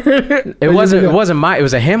remember it? It wasn't it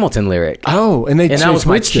was a Hamilton lyric. Oh, and that was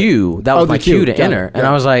my cue. That was my cue to enter. And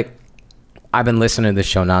I was like, I've been listening to this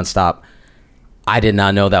show nonstop. I did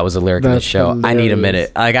not know that was a lyric in the show. Hilarious. I need a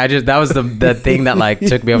minute. Like, that was the thing that like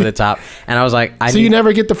took me over the top. And I was like, you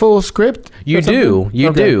never get the full script? You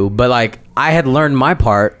do. But like, I had learned my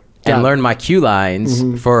part and learned my cue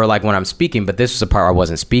lines for like when I'm speaking, but this was the part where I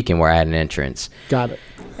wasn't speaking, where I had an entrance. Got it.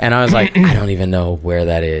 And I was like, I don't even know where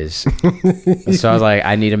that is. So I was like,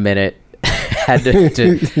 I need a minute. Had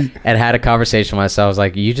a conversation with myself. I was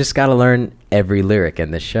like, you just got to learn every lyric in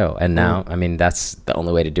this show. And now, I mean, that's the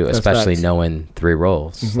only way to do it, especially knowing 3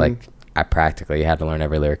 roles. Like, I practically had to learn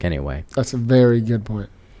every lyric anyway. That's a very good point.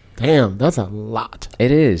 Damn, that's a lot.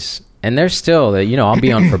 It is. And there's still, I'll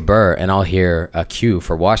be on for Burr and I'll hear a cue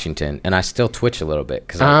for Washington and I still twitch a little bit.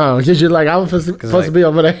 Because you're like, I was supposed to be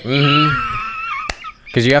over there.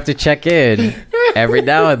 Because you have to check in every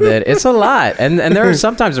now and then. It's a lot. And there are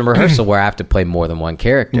sometimes in rehearsal where I have to play more than one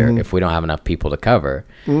character if we don't have enough people to cover.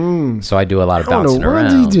 So I do a lot of bouncing around. Why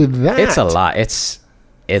do you do that? It's a lot. It's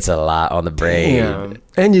a lot on the brain. Damn.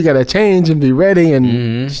 And you got to change and be ready.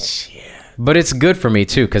 And But it's good for me,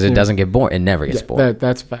 too, because it doesn't get boring. It never gets boring.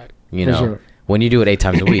 That's a fact. Sure. When you do it 8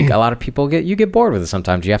 times a week, a lot of people get bored with it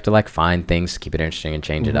sometimes. You have to like find things to keep it interesting and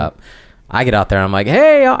change it up. I get out there and I'm like,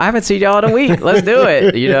 hey, I haven't seen y'all in a week. Let's do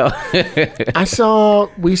it.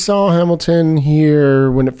 We saw Hamilton here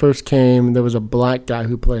when it first came. There was a black guy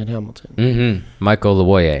who played Hamilton. Michael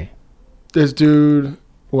Lawoye. This dude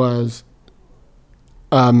was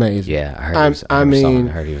amazing. Yeah, I heard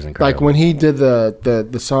he was incredible. Like when he did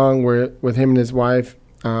the song with him and his wife,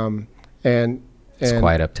 and It's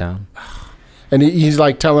Quiet Uptown. and he's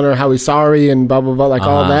like telling her how he's sorry and blah blah blah, like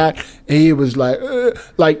all that. He was like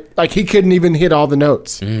he couldn't even hit all the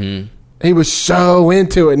notes. He was so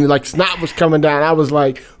into it, and like snot was coming down. I was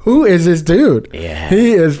like, who is this dude? Yeah,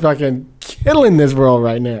 he is fucking killing this world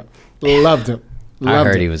right now. Loved him. I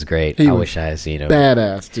heard he was great. I wish I had seen him.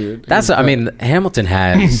 Badass, dude. I mean, Hamilton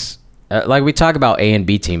has like we talk about A and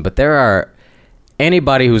B team, but there are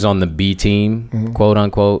anybody who's on the B team, quote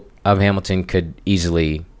unquote, of Hamilton could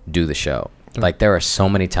easily do the show. Like there are so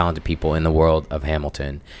many talented people in the world of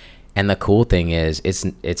Hamilton, and the cool thing is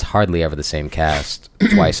it's hardly ever the same cast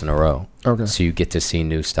twice in a row. Okay, so you get to see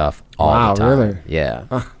new stuff all the time. Really? Yeah,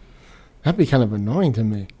 that'd be kind of annoying to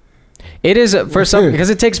me. It is for some because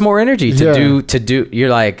it takes more energy to do. You're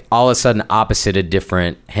like all of a sudden opposite a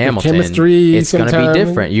different Hamilton. The chemistry, it's going to be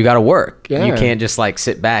different. You got to work. Yeah. You can't just like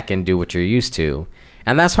sit back and do what you're used to,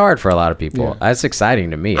 and that's hard for a lot of people. Yeah. That's exciting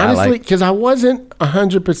to me. Honestly, because I wasn't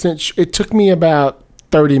 100%. It took me about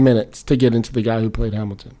 30 minutes to get into the guy who played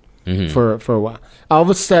Hamilton for a while. All of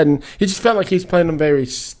a sudden, he just felt like he's playing him very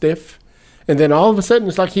stiff, and then all of a sudden,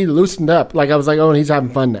 it's like he loosened up. Like I was like, oh, he's having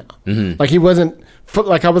fun now. Like he wasn't.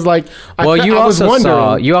 Like I was like, you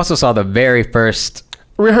also saw the very first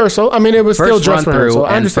rehearsal. I mean, it was still dress rehearsal.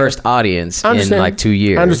 And first audience in like 2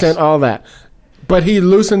 years. I understand all that, but he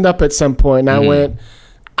loosened up at some point, and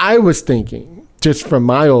I was thinking, just from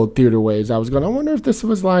my old theater ways, I was going, I wonder if this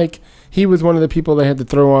was like he was one of the people they had to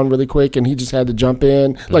throw on really quick, and he just had to jump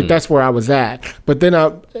in. Like that's where I was at. But then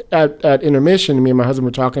at intermission, me and my husband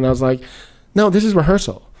were talking. I was like, no, this is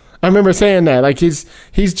rehearsal. I remember saying that, like he's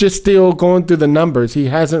just still going through the numbers. He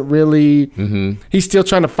hasn't really. He's still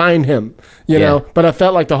trying to find him, you know. But I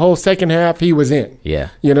felt like the whole second half he was in. Yeah,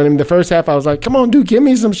 you know what I mean. The first half I was like, "Come on, dude, give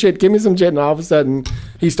me some shit," and all of a sudden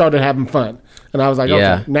he started having fun, and I was like,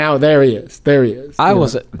 "Okay, now there he is. There he is." I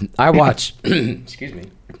watched. Excuse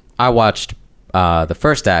me. I watched the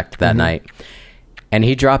first act that night, and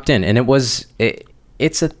he dropped in, and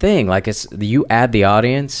it's a thing. Like you add the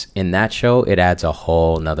audience in that show, it adds a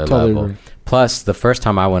whole nother level. Agree. Plus, the first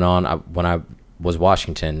time I went on, when I was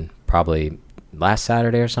Washington, probably last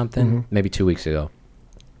Saturday or something, maybe 2 weeks ago.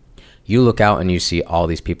 You look out and you see all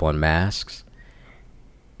these people in masks.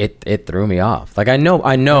 It threw me off. Like I know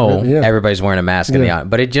everybody's wearing a mask in the audience,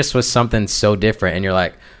 but it just was something so different. And you're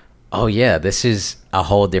like, oh yeah, this is a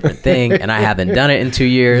whole different thing, and I haven't done it in 2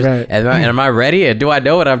 years. Right. And am I ready? And do I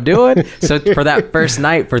know what I'm doing? So for that first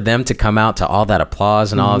night, for them to come out to all that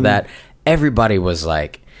applause and all of that, everybody was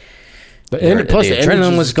like, the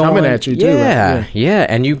adrenaline was coming at you too. Yeah.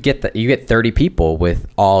 And you get 30 people with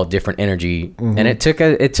all different energy, and it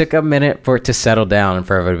took a minute for it to settle down and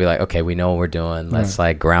for everybody to be like, okay, we know what we're doing. Let's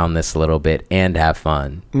like ground this a little bit and have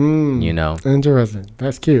fun. You know, interesting.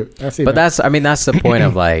 That's cute. That's the point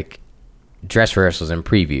of like dress rehearsals and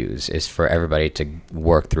previews, is for everybody to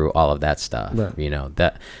work through all of that stuff. Right. You know,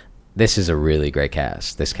 that this is a really great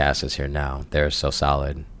cast. This cast is here now. They're so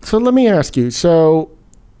solid. So let me ask you. So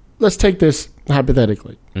let's take this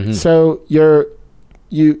hypothetically. So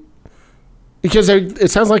because it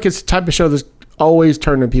sounds like it's the type of show that's always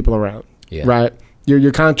turning people around, right?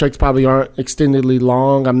 Your contracts probably aren't extendedly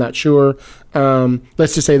long. I'm not sure.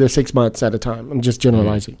 Let's just say they're 6 months at a time. I'm just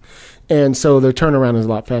generalizing. And so their turnaround is a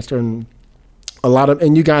lot faster, and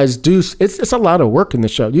and you guys do, it's a lot of work in the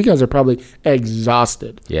show. You guys are probably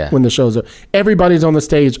exhausted when the shows are, everybody's on the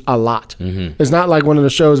stage a lot. It's not like one of the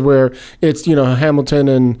shows where it's, Hamilton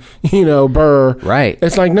and, Burr. Right.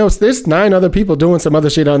 It's like, no, there's 9 other people doing some other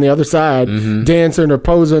shit on the other side, dancing or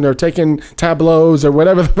posing or taking tableaus or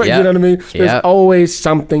whatever, you know what I mean? There's always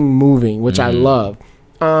something moving, which I love.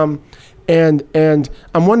 And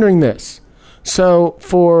I'm wondering this. So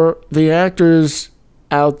for the actors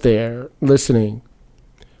out there listening,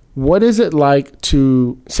 what is it like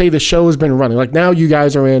to say the show has been running? Like now you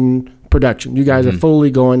guys are in production. You guys are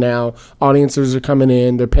fully going now. Audiences are coming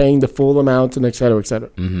in. They're paying the full amount and et cetera, et cetera.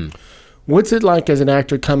 What's it like as an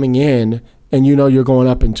actor coming in and you're going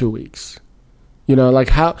up in 2 weeks? Like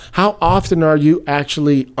how often are you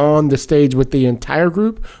actually on the stage with the entire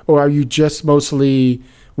group, or are you just mostly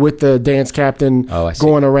with the dance captain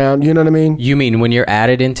going around? You know what I mean? You mean when you're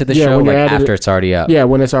added into the show, like after it's already up? Yeah,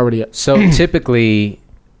 when it's already up. So typically,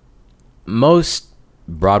 most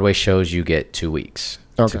Broadway shows you get 2 weeks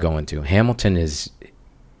to go into. Hamilton is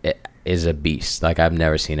a beast. Like I've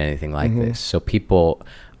never seen anything like this. So people,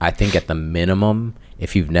 I think at the minimum,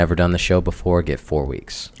 if you've never done the show before, get 4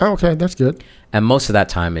 weeks. Oh, okay, that's good. And most of that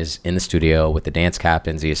time is in the studio with the dance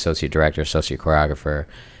captains, the associate director, associate choreographer,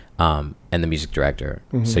 and the music director.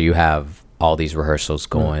 So you have all these rehearsals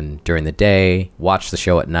going during the day, watch the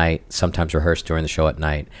show at night, sometimes rehearse during the show at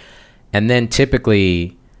night. And then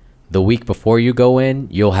typically the week before you go in,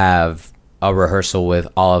 you'll have a rehearsal with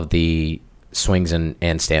all of the swings and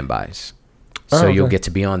standbys. So you'll get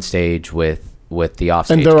to be on stage with the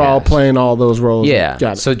offstage and they're cast. all playing all those roles. Yeah.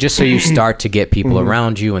 Got it. So just so you start to get people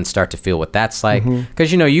around you and start to feel what that's like,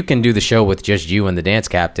 because you can do the show with just you and the dance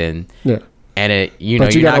captain. Yeah. And you're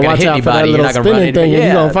But you not gotta going to hit watch out for that anybody. You're little not going to run spinning anybody. thing, and you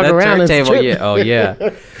Yeah, gonna fuck that around and turntable. trip. Yeah. Oh yeah.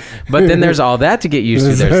 But then there's all that to get used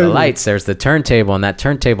to. There's the lights. There's the turntable, and that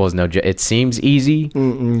turntable is it seems easy.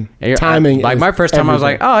 And Timing. Like is my first time, I was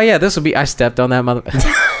like, everything. oh yeah, this will be. I stepped on that mother.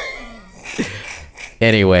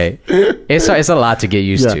 Anyway, it's a lot to get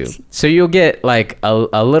used Yes. to. So you'll get like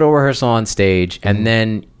a little rehearsal on stage, and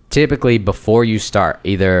then typically before you start,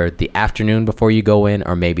 either the afternoon before you go in,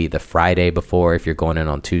 or maybe the Friday before, if you're going in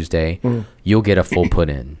on Tuesday, you'll get a full put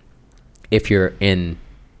in. If you're in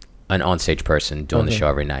an onstage person doing the show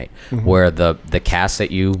every night, where the cast that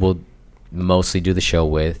you will mostly do the show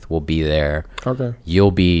with will be there. Okay. You'll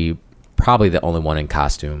be probably the only one in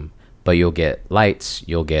costume, but you'll get lights,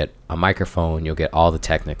 you'll get a microphone, you'll get all the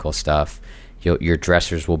technical stuff. Your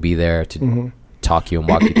dressers will be there to talk you and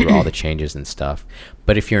walk you through all the changes and stuff.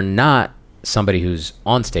 But if you're not somebody who's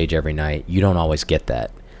on stage every night, you don't always get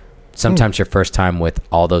that. Sometimes your first time with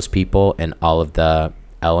all those people and all of the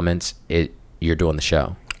elements, you're doing the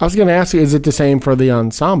show. I was going to ask you, is it the same for the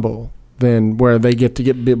ensemble then, where they get to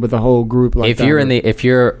get bit with a whole group like that? If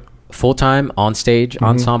you're full-time on stage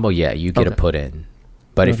ensemble, yeah, you get a put in.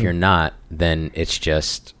 But if you're not, then it's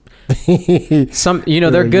just some.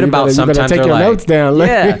 They're good about sometimes. Take they're your like, notes down.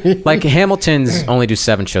 Yeah, like Hamilton's only do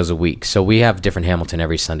 7 shows a week, so we have different Hamilton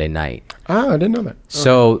every Sunday night. Oh, I didn't know that.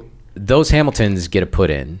 So those Hamiltons get a put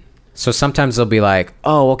in. So sometimes they'll be like,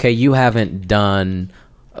 "Oh, okay, you haven't done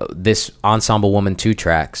this Ensemble Woman 2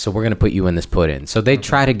 track, so we're going to put you in this put in." So they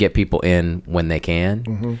try to get people in when they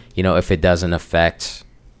can. If it doesn't affect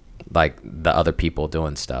like the other people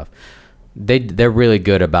doing stuff. They're really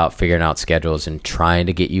good about figuring out schedules and trying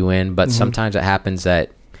to get you in, but sometimes it happens that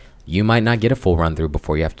you might not get a full run through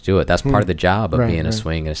before you have to do it. That's part of the job of being a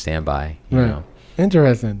swing and a standby. You know,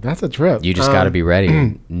 Interesting. That's a trip. you just got to be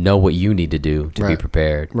ready, know what you need to do to be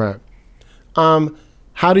prepared. Right.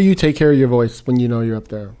 How do you take care of your voice when you know you're up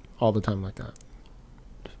there all the time like that?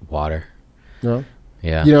 Water, No.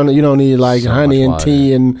 yeah. You don't need like So honey much and water.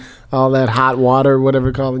 tea and all that hot water, whatever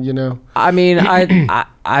you call it. I mean,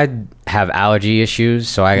 I have allergy issues,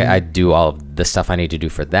 so I do all of the stuff I need to do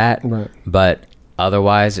for that. Right. But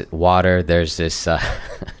otherwise, water. There's this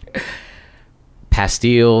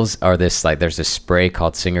pastilles, or there's this spray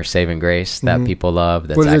called Singer Saving Grace that people love.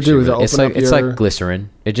 That's What does it do? Does it it's open like up it's your- like glycerin.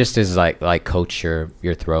 It just is like coats your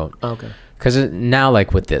throat. Okay. Because now,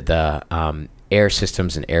 like with the air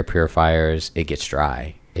systems and air purifiers, it gets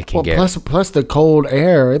dry. It can get plus the cold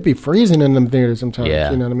air, it'd be freezing in them theaters sometimes.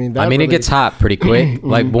 yeah. You know what I mean? It gets hot pretty quick.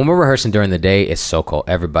 Like when we're rehearsing during the day, it's so cold.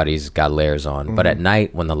 Everybody's got layers on. But at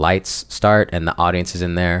night, when the lights start and the audience is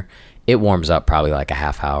in there, it warms up probably like a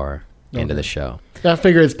half hour into the show. I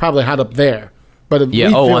figure it's probably hot up there. But if Yeah.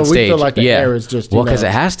 we On stage. feel like the yeah. air is just because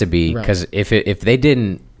it has to be. Right. Because if they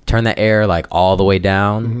didn't turn the air like all the way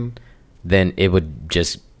down, then it would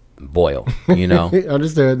just boil.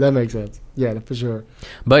 Understood. That makes sense. Yeah, for sure.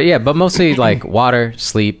 But mostly like water,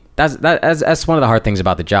 sleep. That's one of the hard things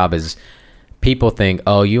about the job is people think,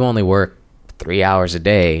 oh, you only work 3 hours a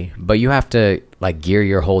day, but you have to like gear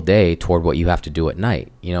your whole day toward what you have to do at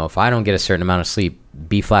night. If I don't get a certain amount of sleep,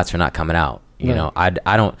 B flats are not coming out.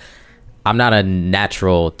 I'm not a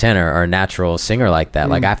natural tenor or a natural singer like that.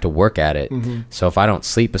 Like I have to work at it. So if I don't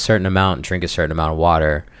sleep a certain amount and drink a certain amount of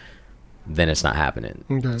water, then it's not happening.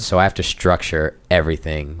 Okay. So I have to structure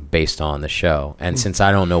everything based on the show. And since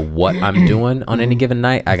I don't know what I'm doing on any given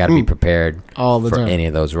night, I got to be prepared All the for time. any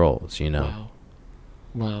of those roles,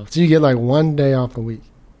 Wow. So you get like one day off a week.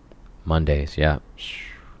 Mondays, yeah.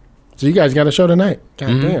 So you guys got a show tonight.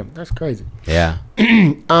 God damn, that's crazy. Yeah.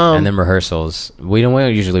 And then rehearsals. We don't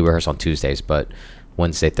usually rehearse on Tuesdays, but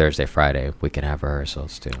Wednesday, Thursday, Friday, we can have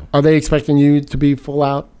rehearsals too. Are they expecting you to be full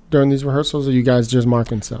out during these rehearsals, or you guys just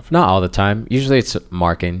marking stuff? Not all the time. Usually it's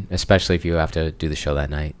marking, especially if you have to do the show that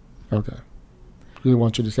night. Okay. They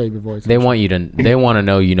want you to save your voice. They want to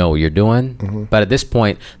know you know what you're doing. But at this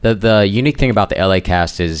point, the unique thing about the LA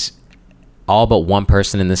cast is all but one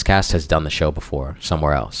person in this cast has done the show before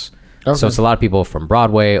somewhere else. Okay. So it's a lot of people from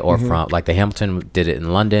Broadway or from like the Hamilton did it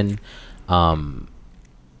in London. A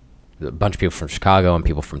bunch of people from Chicago and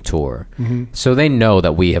people from tour. So they know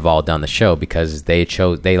that we have all done the show because they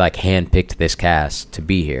like handpicked this cast to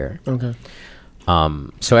be here. Okay.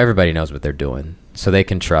 So everybody knows what they're doing. So they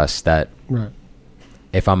can trust that Right.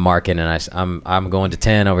 if I'm marking and I'm going to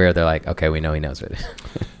 10 over here, they're like, okay, we know he knows it.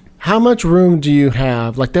 How much room do you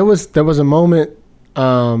have? Like there was a moment.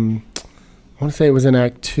 I want to say it was in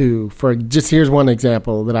Act 2. For just here's one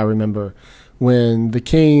example that I remember when the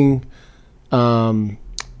king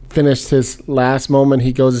finished his last moment.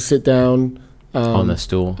 He goes to sit down on the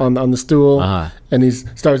stool. On the stool, and he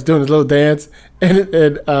starts doing his little dance.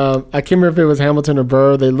 And I can't remember if it was Hamilton or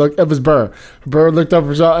Burr. It was Burr. Burr looked up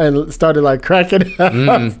and started like cracking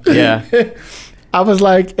up. Yeah. I was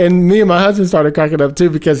like, and me and my husband started cracking up too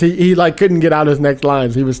because he like couldn't get out his next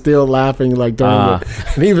lines. He was still laughing like during it,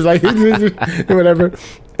 and he was like whatever.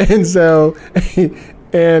 And so,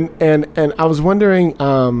 and I was wondering,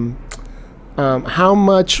 how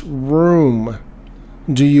much room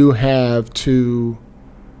do you have to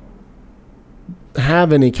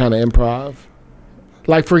have any kind of improv?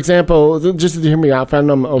 Like for example, just to hear me out, I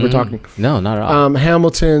know I'm over talking. No, not at all.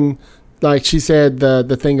 Hamilton. Like she said,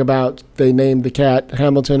 the thing about they named the cat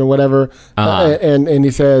Hamilton or whatever, and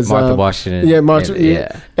he says Martha Washington. Yeah, Martha.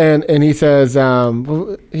 Yeah. And he says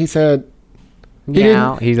he said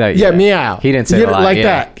meow. He's like meow. He didn't say like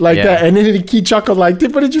that, and then he chuckled like,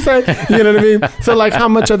 "What did you say?" You know what I mean? So like, how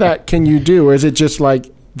much of that can you do, or is it just like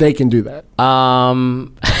they can do that?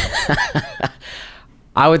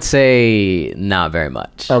 I would say not very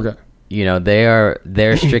much. Okay. You know,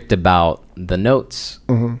 they're strict about the notes.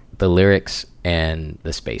 Mm-hmm. The lyrics and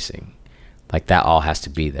the spacing, like that all has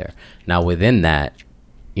to be there. Now within that,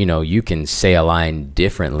 you know, you can say a line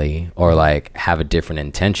differently or like have a different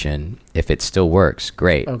intention. If it still works,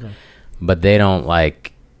 great. Okay. But they don't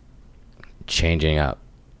like changing up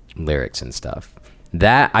lyrics and stuff.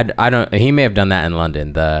 That I don't. He may have done that in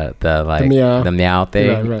London. The meow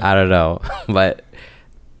thing. Right. I don't know, but.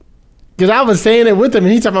 Because I was saying it with him,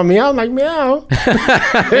 and he's talking about meow. I'm like, meow.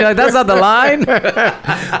 You're like, that's not the line.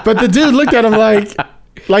 But the dude looked at him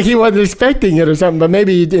like he wasn't expecting it or something. But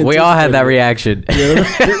maybe he didn't. We all had that reaction. Okay.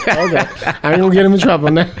 I ain't gonna get him in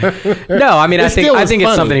trouble now. No, I mean, I think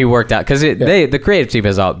it's something he worked out because the creative team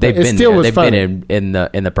has they've been there. They've been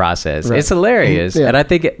in the process. Right. It's hilarious, and I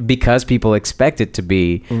think because people expect it to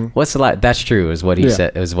be what's the line? That's true, is what he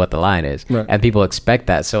said. Is what the line is, right. And people expect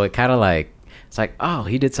that, so it kind of like. It's like, oh,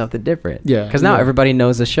 he did something different. Yeah. Because now everybody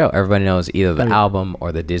knows the show. Everybody knows either the album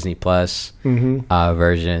or the Disney Plus version.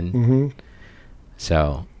 Mm-hmm.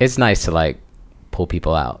 So it's nice to like pull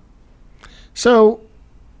people out. So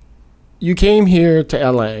you came here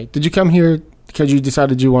to LA. Did you come here because you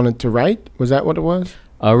decided you wanted to write? Was that what it was?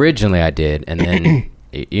 Originally I did. And then,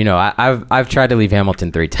 you know, I've tried to leave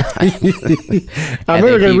Hamilton 3 times. I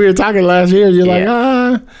remember because we were talking last year. You're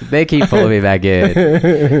like, They keep pulling me back in.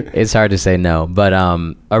 It's hard to say no. But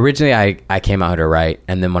originally I came out here to write.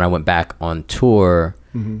 And then when I went back on tour,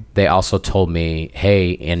 they also told me,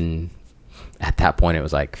 hey, at that point it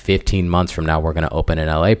was like 15 months from now, we're going to open an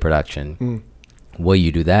LA production. Will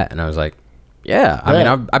you do that? And I was like, yeah. I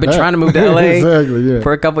mean, I've been trying to move to LA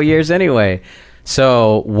for a couple years anyway.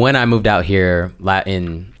 So when I moved out here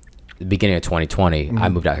in the beginning of 2020, I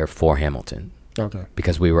moved out here for Hamilton. Okay.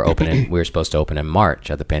 Because we were supposed to open in March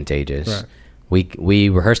at the Pantages. Right. We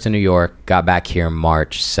rehearsed in New York, got back here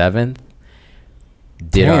March 7th,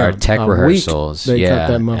 did our tech rehearsals.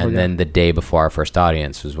 And then the day before our first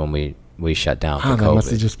audience was when we shut down for COVID. That must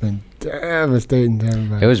have just been devastating to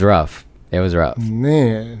everybody. It was rough.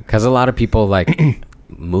 Man. Because a lot of people like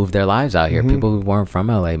moved their lives out here. People who weren't from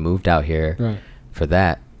LA moved out here for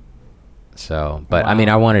that. So, but I mean,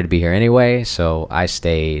 I wanted to be here anyway, so I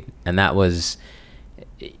stayed. And that was,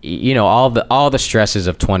 you know, all the stresses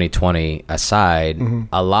of 2020 aside,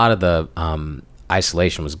 a lot of the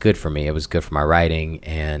isolation was good for me. It was good for my writing,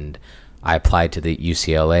 and I applied to the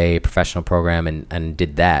UCLA professional program and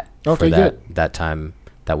did that for that time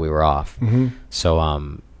that we were off.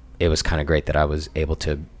 So it was kind of great that I was able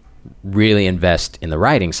to really invest in the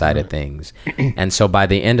writing side of things. And so by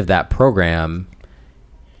the end of that program,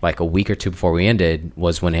 like a week or two before we ended,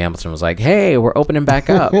 was when Hamilton was like, hey, we're opening back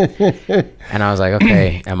up. And I was like,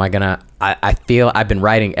 okay, am I gonna, I feel I've been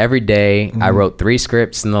writing every day. I wrote 3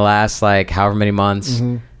 scripts in the last like however many months.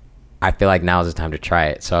 I feel like now is the time to try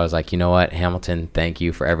it. So I was like, you know what, Hamilton, thank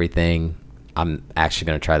you for everything. I'm actually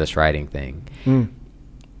going to try this writing thing.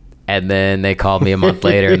 And then they called me a month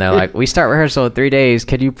later and they're like, we start rehearsal in 3 days.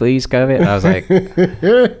 Can you please come in? And I was like,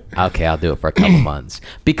 okay, I'll do it for a couple months.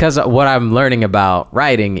 Because what I'm learning about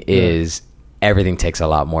writing is everything takes a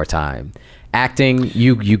lot more time. Acting,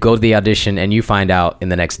 you go to the audition and you find out in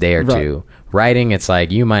the next day or two. Writing, it's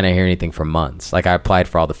like you might not hear anything for months. Like I applied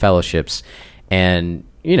for all the fellowships and,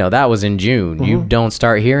 you know, that was in June. You don't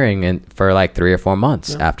start hearing for like 3 or 4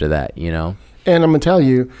 months after that, you know? And I'm going to tell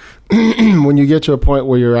you, when you get to a point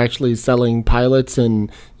where you're actually selling pilots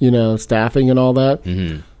and, you know, staffing and all that,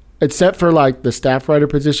 except for like the staff writer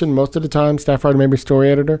position, most of the time, staff writer, maybe story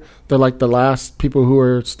editor, they're like the last people who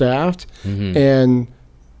are staffed. And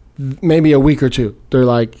maybe a week or two, they're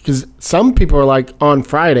like, because some people are like on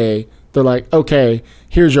Friday, they're like, okay,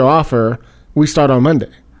 here's your offer. We start on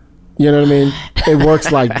Monday. You know what I mean? It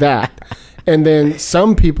works like that. And then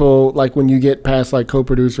some people, like when you get past like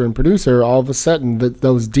co-producer and producer, all of a sudden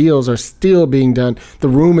those deals are still being done. The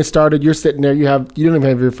room is started. You're sitting there. You don't even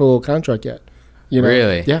have your full contract yet. You know?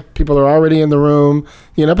 Really? Yeah. People are already in the room,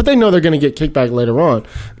 but they know they're going to get kickback later on.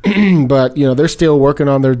 But, they're still working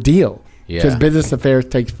on their deal. Because business affairs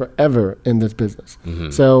takes forever in this business.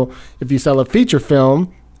 So if you sell a feature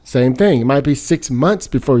film, same thing. It might be 6 months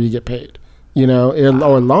before you get paid,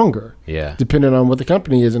 or longer. Yeah. Depending on what the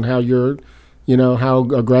company is and how you're, how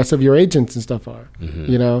aggressive your agents and stuff are,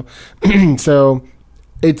 So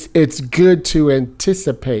it's good to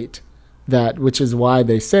anticipate that, which is why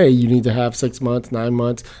they say you need to have 6 months, 9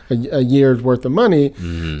 months, a year's worth of money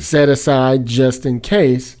set aside just in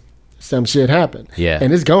case some shit happen. Yeah.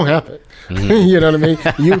 And it's going to happen. You know what I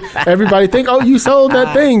mean? Everybody think, oh, you sold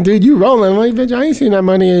that thing, dude. You rolling. I'm like, bitch, I ain't seen that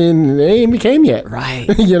money and it ain't came yet. Right.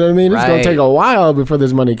 You know what I mean? It's going to take a while before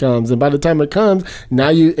this money comes. And by the time it comes, now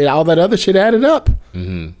all that other shit added up.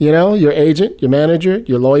 Your agent, your manager,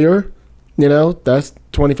 your lawyer, that's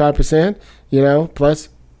 25%, plus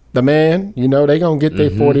the man, they going to get their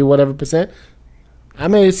 40 whatever percent. I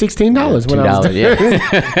made $16 when I was there. Yeah.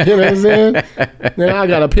 You know what I'm saying? Then I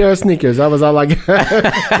got a pair of sneakers. I was all like, for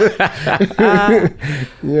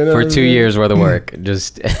 2 years worth of work.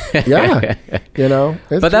 Just yeah,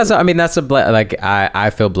 But that's I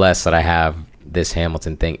feel blessed that I have this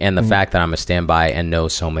Hamilton thing, and the fact that I'm a standby and know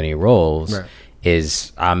so many roles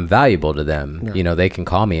is I'm valuable to them. Yeah. They can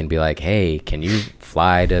call me and be like, hey, can you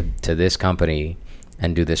fly to this company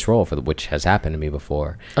and do this role which has happened to me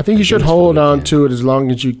before. I think you should hold on to it as long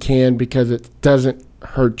as you can, because it doesn't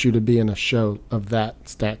hurt you to be in a show of that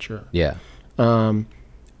stature. Yeah. I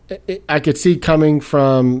could see coming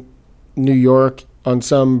from New York on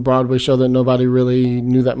some Broadway show that nobody really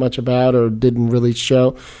knew that much about or didn't really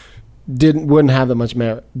show, wouldn't have that much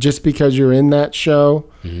merit. Just because you're in that show,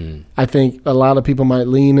 I think a lot of people might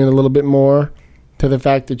lean in a little bit more to the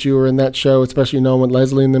fact that you were in that show, especially knowing what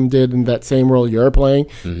Leslie and them did in that same role you're playing.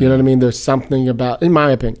 You know what I mean? There's something about, in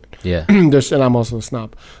my opinion, and I'm also a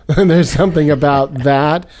snob. There's something about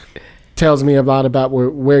that tells me a lot about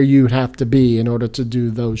where you'd have to be in order to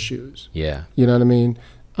do those shoes. Yeah. You know what I mean?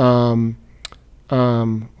 What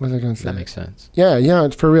was I going to say? That makes sense. Yeah,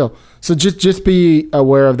 it's for real. So just be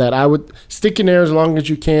aware of that. I would stick in there as long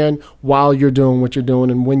as you can while you're doing what you're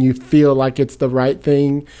doing, and when you feel like it's the right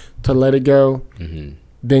thing to let it go,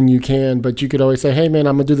 then you can. But you could always say, hey, man,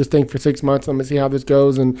 I'm going to do this thing for 6 months. I'm going to see how this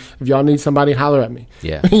goes, and if y'all need somebody, holler at me.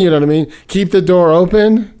 Yeah. You know what I mean? Keep the door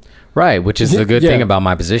open. Right, which is the good thing about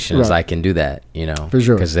my position is I can do that, For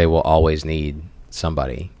sure. Because they will always need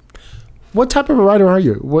somebody. What type of a writer are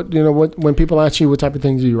you? What when people ask you what type of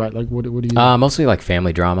things do you write? Like what do you? Mostly like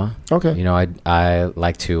family drama. Okay. I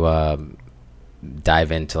like to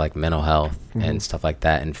dive into like mental health and stuff like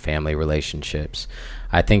that, and family relationships.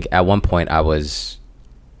 I think at one point I was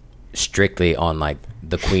strictly on like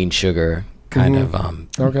the Queen Sugar kind of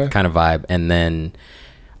vibe, and then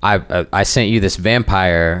I sent you this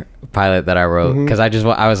vampire pilot that I wrote because I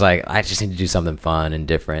was like, I just need to do something fun and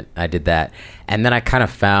different. I did that, and then I kind of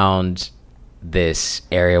found this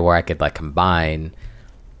area where I could like combine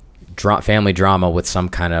family drama with some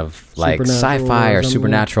kind of like sci-fi or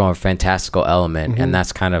supernatural or fantastical element, and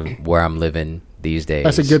that's kind of where I'm living these days.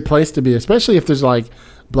 That's a good place to be, especially if there's like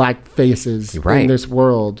black faces in this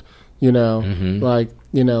world, like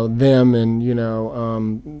them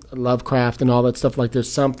and Lovecraft and all that stuff. Like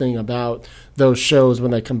there's something about those shows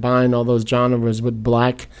when they combine all those genres with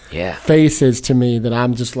black faces to me that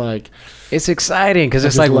I'm just like, it's exciting because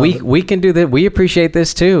it's like we can do that. We appreciate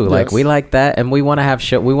this too. Yes. Like we like that, and we want to have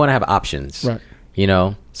we want to have options. Right.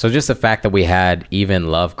 So just the fact that we had even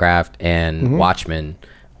Lovecraft and Watchmen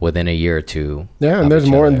within a year or two. Yeah, and there's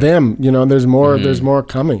more in them. There's more. There's more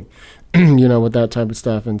coming. With that type of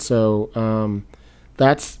stuff, and so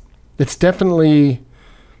it's definitely.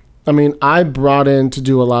 I mean, I brought in to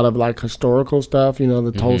do a lot of like historical stuff, the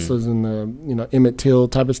Tulsas and the Emmett Till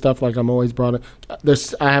type of stuff. Like I'm always brought in.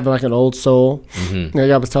 I have like an old soul.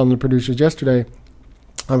 Like I was telling the producers yesterday,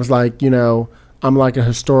 I was like, I'm like a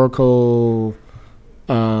historical.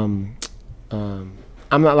 I'm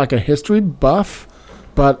not like a history buff,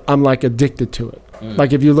 but I'm like addicted to it.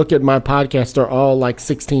 Like if you look at my podcast, they're all like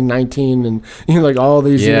 16, 19, and like all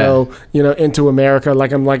these, you know, into America.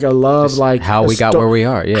 Like I'm like I love like how we got where we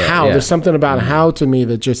are. Yeah, how there's something about how to me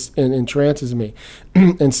that just entrances me,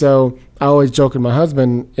 and so I always joke with my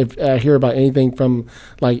husband if I hear about anything from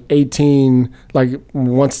like 18, like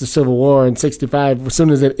once the Civil War in 65, as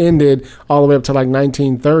soon as it ended, all the way up to like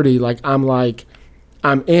 1930, like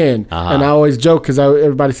I'm in. And I always joke because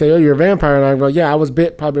everybody say, oh, you're a vampire. And I go, yeah, I was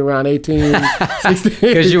bit probably around 18, 16.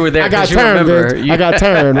 Because you were there. I got turned, bitch. I got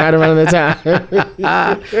turned right around the time.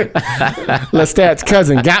 Lestat's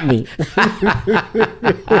cousin got me.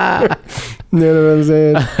 You know what I'm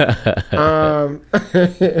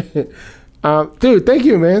saying? Dude, thank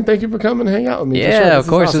you, man. Thank you for coming and hang out with me. Yeah, of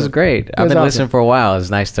course. Awesome. It was great. I've been listening for a while. It's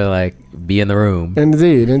nice to like be in the room.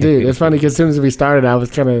 Indeed. It's funny because as soon as we started, I was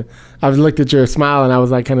looked at your smile and I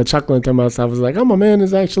was like kind of chuckling to myself. I was like, oh, my man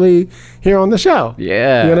is actually here on the show.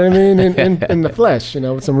 Yeah. You know what I mean? In the flesh,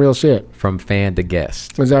 with some real shit. From fan to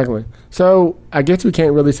guest. Exactly. So I guess we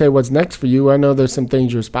can't really say what's next for you. I know there's some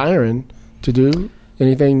things you're aspiring to do.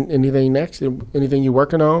 Anything next? Anything you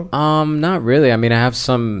working on? Not really. I mean, I have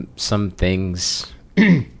some things,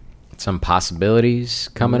 some possibilities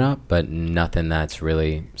coming up, but nothing that's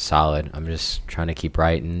really solid. I'm just trying to keep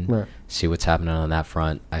writing, see what's happening on that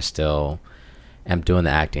front. I still am doing the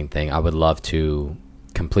acting thing. I would love to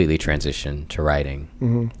completely transition to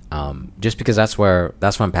writing, just because that's what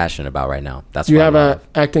I'm passionate about right now. That's you have an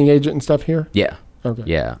acting agent and stuff here? Yeah. Okay.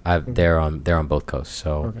 Yeah. They're on both coasts,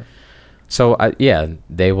 so. Okay. So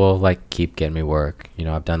they will like keep getting me work.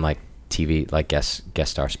 I've done like TV, like guest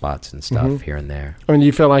star spots and stuff here and there. I mean, do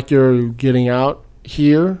you feel like you're getting out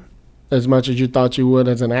here as much as you thought you would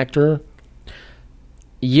as an actor?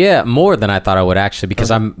 Yeah, more than I thought I would actually,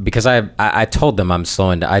 because I told them I'm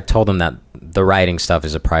slowing down. I told them that the writing stuff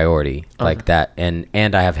is a priority, like that, and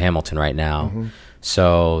I have Hamilton right now.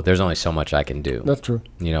 So there's only so much I can do. That's true.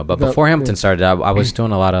 But before Hamilton started, I was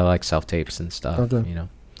doing a lot of like self tapes and stuff. Okay.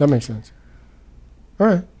 That makes sense. All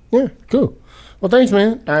right. Yeah, cool. Well, thanks,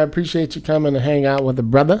 man. I appreciate you coming to hang out with a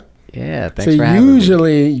brother. Yeah, thanks for having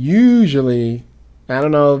me. Usually, I don't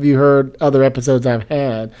know if you heard other episodes I've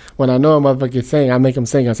had. When I know a motherfucker sing, I make him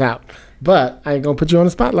sing us out. But I ain't going to put you on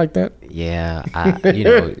the spot like that. Yeah.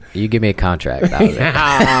 You give me a contract.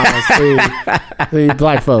 See,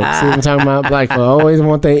 black folks. See what I'm talking about? Black folks always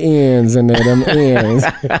want their ends in there, them ends.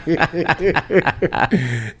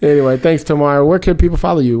 Anyway, thanks, Tomar. Where can people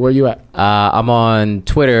follow you? Where you at? I'm on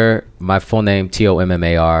Twitter, my full name,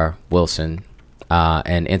 TOMMAR Wilson,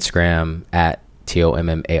 and Instagram at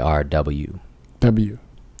TOMMARW. W.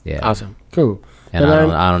 Yeah. Awesome. Cool. And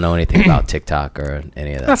I don't know anything about TikTok or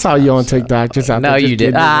any of that. That's how you on TikTok. Just out no, there, you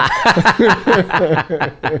did.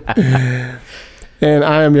 And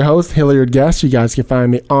I am your host, Hilliard Guest. You guys can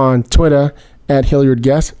find me on Twitter at Hilliard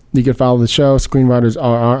Guest. You can follow the show, Screenwriters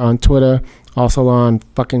RR, on Twitter. Also on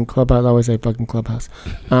fucking Clubhouse. I always say fucking Clubhouse.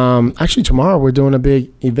 Actually, tomorrow we're doing a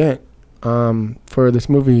big event for this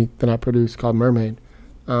movie that I produced called Mermaid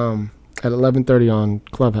at 11:30 on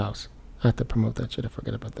Clubhouse. I have to promote that shit. I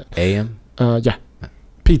forget about that. AM? Yeah.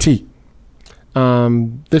 PT.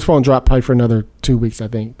 This won't drop probably for another 2 weeks, I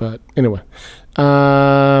think. But anyway.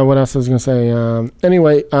 What else I was going to say?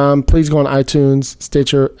 Anyway, please go on iTunes,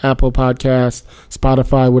 Stitcher, Apple Podcasts,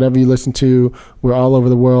 Spotify, whatever you listen to. We're all over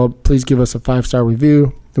the world. Please give us a 5-star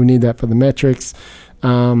review. We need that for the metrics.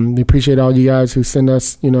 We appreciate all you guys who send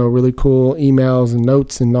us, really cool emails and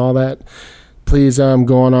notes and all that. Please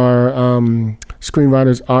go on our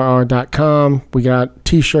screenwritersrr.com. We got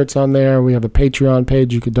t-shirts on there. We have a Patreon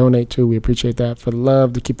page you could donate to. We appreciate that for the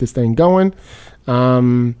love to keep this thing going.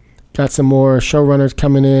 Got some more showrunners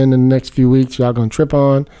coming in the next few weeks. Y'all gonna trip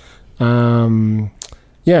on.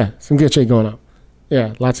 Yeah, some good shit going on.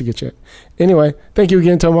 Yeah, lots of good shit. Anyway, thank you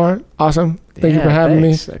again, Tomar. Awesome. Thank you for having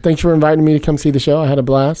me. Thanks for inviting me to come see the show. I had a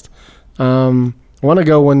blast. I want to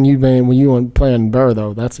go when you play on Burr,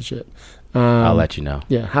 though. That's the shit. I'll let you know.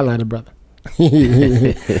 Yeah, highlight it, brother.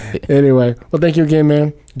 Anyway, well, thank you again,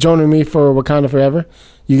 man. Joining me for Wakanda Forever.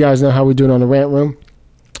 You guys know how we do it on the Rant Room.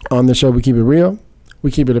 On the show, we keep it real. We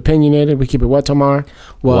keep it opinionated. We keep it what, Tomar?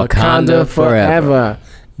 Wakanda forever.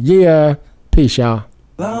 Yeah. Peace, y'all.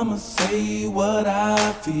 I'ma say what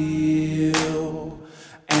I feel,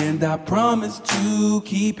 and I promise to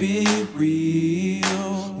keep it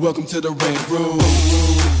real. Welcome to the Rant Room.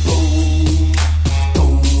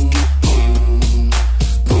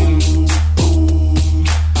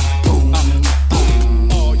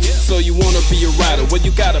 So you wanna be a rider, well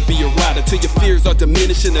you gotta be a rider till your fears are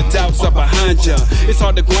diminished and the doubts are behind ya. It's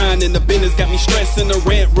hard to grind and the business got me stressed in the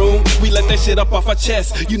rent room. We let that shit up off our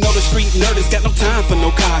chest. You know the street nerd has got no time for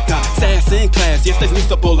no caca. Sass in class, yes that's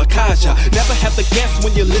Mr. Bolakaja. Never have to guess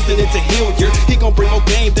when you're listening to Hilliard. He gon' bring more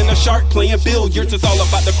game than a shark playing billiards. It's all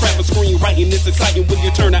about the craft of screenwriting. It's exciting when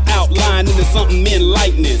you turn an outline into something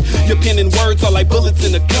enlightening. Your pen and words are like bullets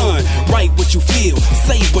in a gun. Write what you feel,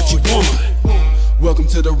 say what you want. Welcome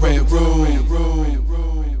to the